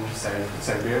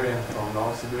Siberia, from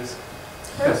Novosibirsk?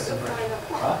 First or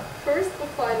final? First or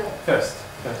final? First.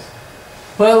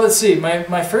 Well, let's see.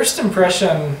 My first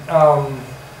impression,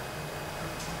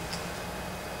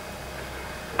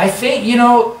 I think, you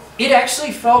know, it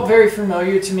actually felt very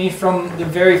familiar to me from the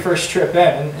very first trip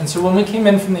in. And so when we came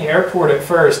in from the airport at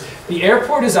first, the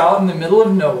airport is out in the middle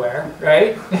of nowhere,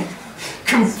 right?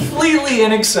 Completely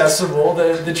inaccessible.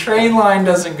 The train line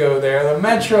doesn't go there. The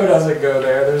metro doesn't go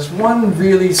there. There's one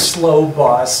really slow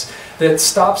bus that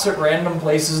stops at random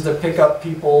places to pick up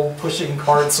people pushing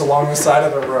carts along the side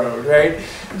of the road, right?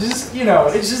 Just, you know,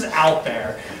 it's just out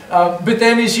there. But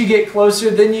then as you get closer,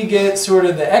 then you get sort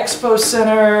of the expo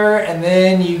center, and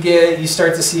then you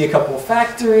start to see a couple of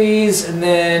factories, and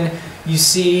then you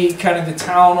see kind of the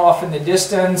town off in the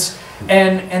distance,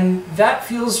 and that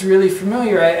feels really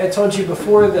familiar. I told you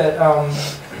before that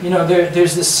you know,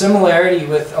 there's this similarity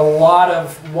with a lot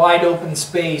of wide open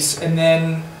space, and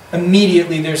then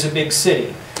immediately there's a big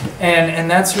city.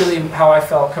 And that's really how I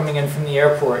felt coming in from the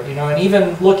airport, you know, and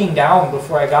even looking down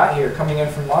before I got here, coming in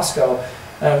from Moscow,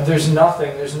 there's nothing,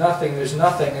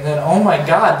 and then, oh my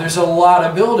God, there's a lot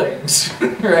of buildings,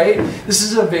 right? This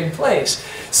is a big place.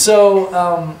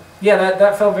 So, yeah,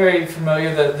 that felt very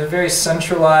familiar, the very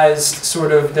centralized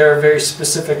sort of, there are very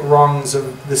specific rungs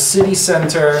of the city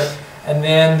center, and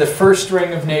then the first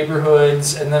ring of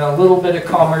neighborhoods, and then a little bit of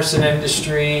commerce and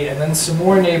industry, and then some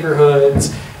more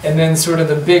neighborhoods, and then sort of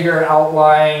the bigger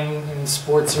outlying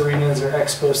sports arenas or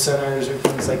expo centers or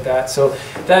things like that. So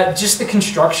that, just the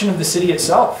construction of the city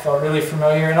itself felt really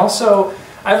familiar. And also,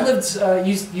 I've lived,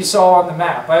 you saw on the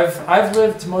map, I've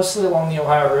lived mostly along the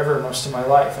Ohio River most of my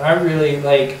life, and I really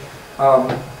like,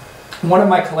 one of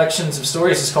my collections of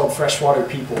stories is called Freshwater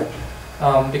People.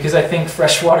 Because I think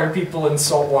freshwater people and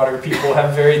saltwater people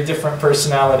have very different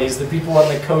personalities. The people on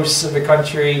the coasts of the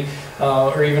country,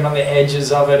 or even on the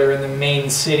edges of it, or in the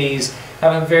main cities,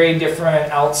 have a very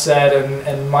different outset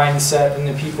and mindset than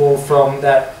the people from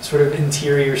that sort of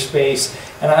interior space.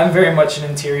 And I'm very much an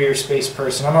interior space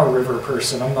person. I'm a river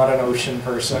person. I'm not an ocean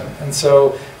person. And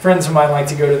so friends of mine like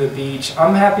to go to the beach.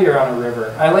 I'm happier on a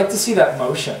river. I like to see that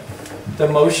motion. The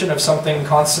motion of something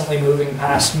constantly moving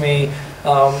past me.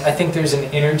 I think there's an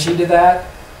energy to that.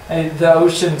 The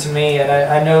ocean to me, and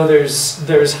I know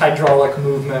there's hydraulic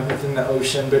movement within the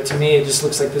ocean, but to me it just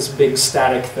looks like this big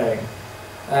static thing.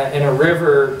 And a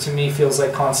river to me feels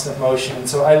like constant motion, and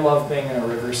so I love being in a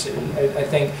river city. I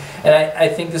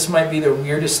think this might be the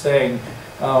weirdest thing,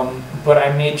 but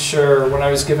I made sure when I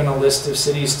was given a list of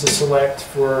cities to select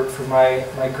for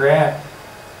my grant,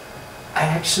 I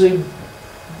actually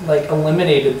like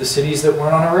eliminated the cities that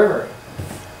weren't on a river.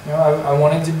 You know, I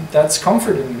wanted to. That's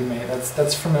comforting to me.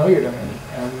 That's familiar to me,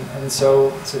 and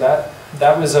so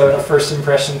that was a first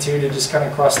impression too, to just kind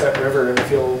of cross that river and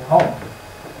feel home.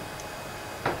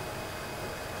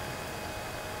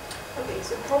 Okay,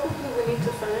 so probably we need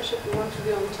to finish if you want to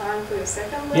be on time for your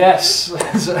second lecture. Yes,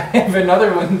 so I have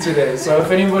another one today. So if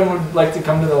anyone would like to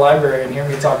come to the library and hear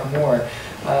me talk more,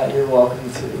 you're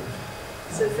welcome to.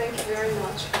 So thank you very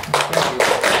much. Thank you.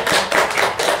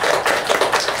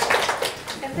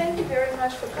 And thank you very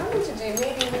much for coming today.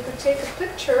 Maybe we could take a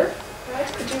picture, right?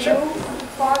 Could you Sure. move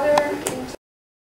farther in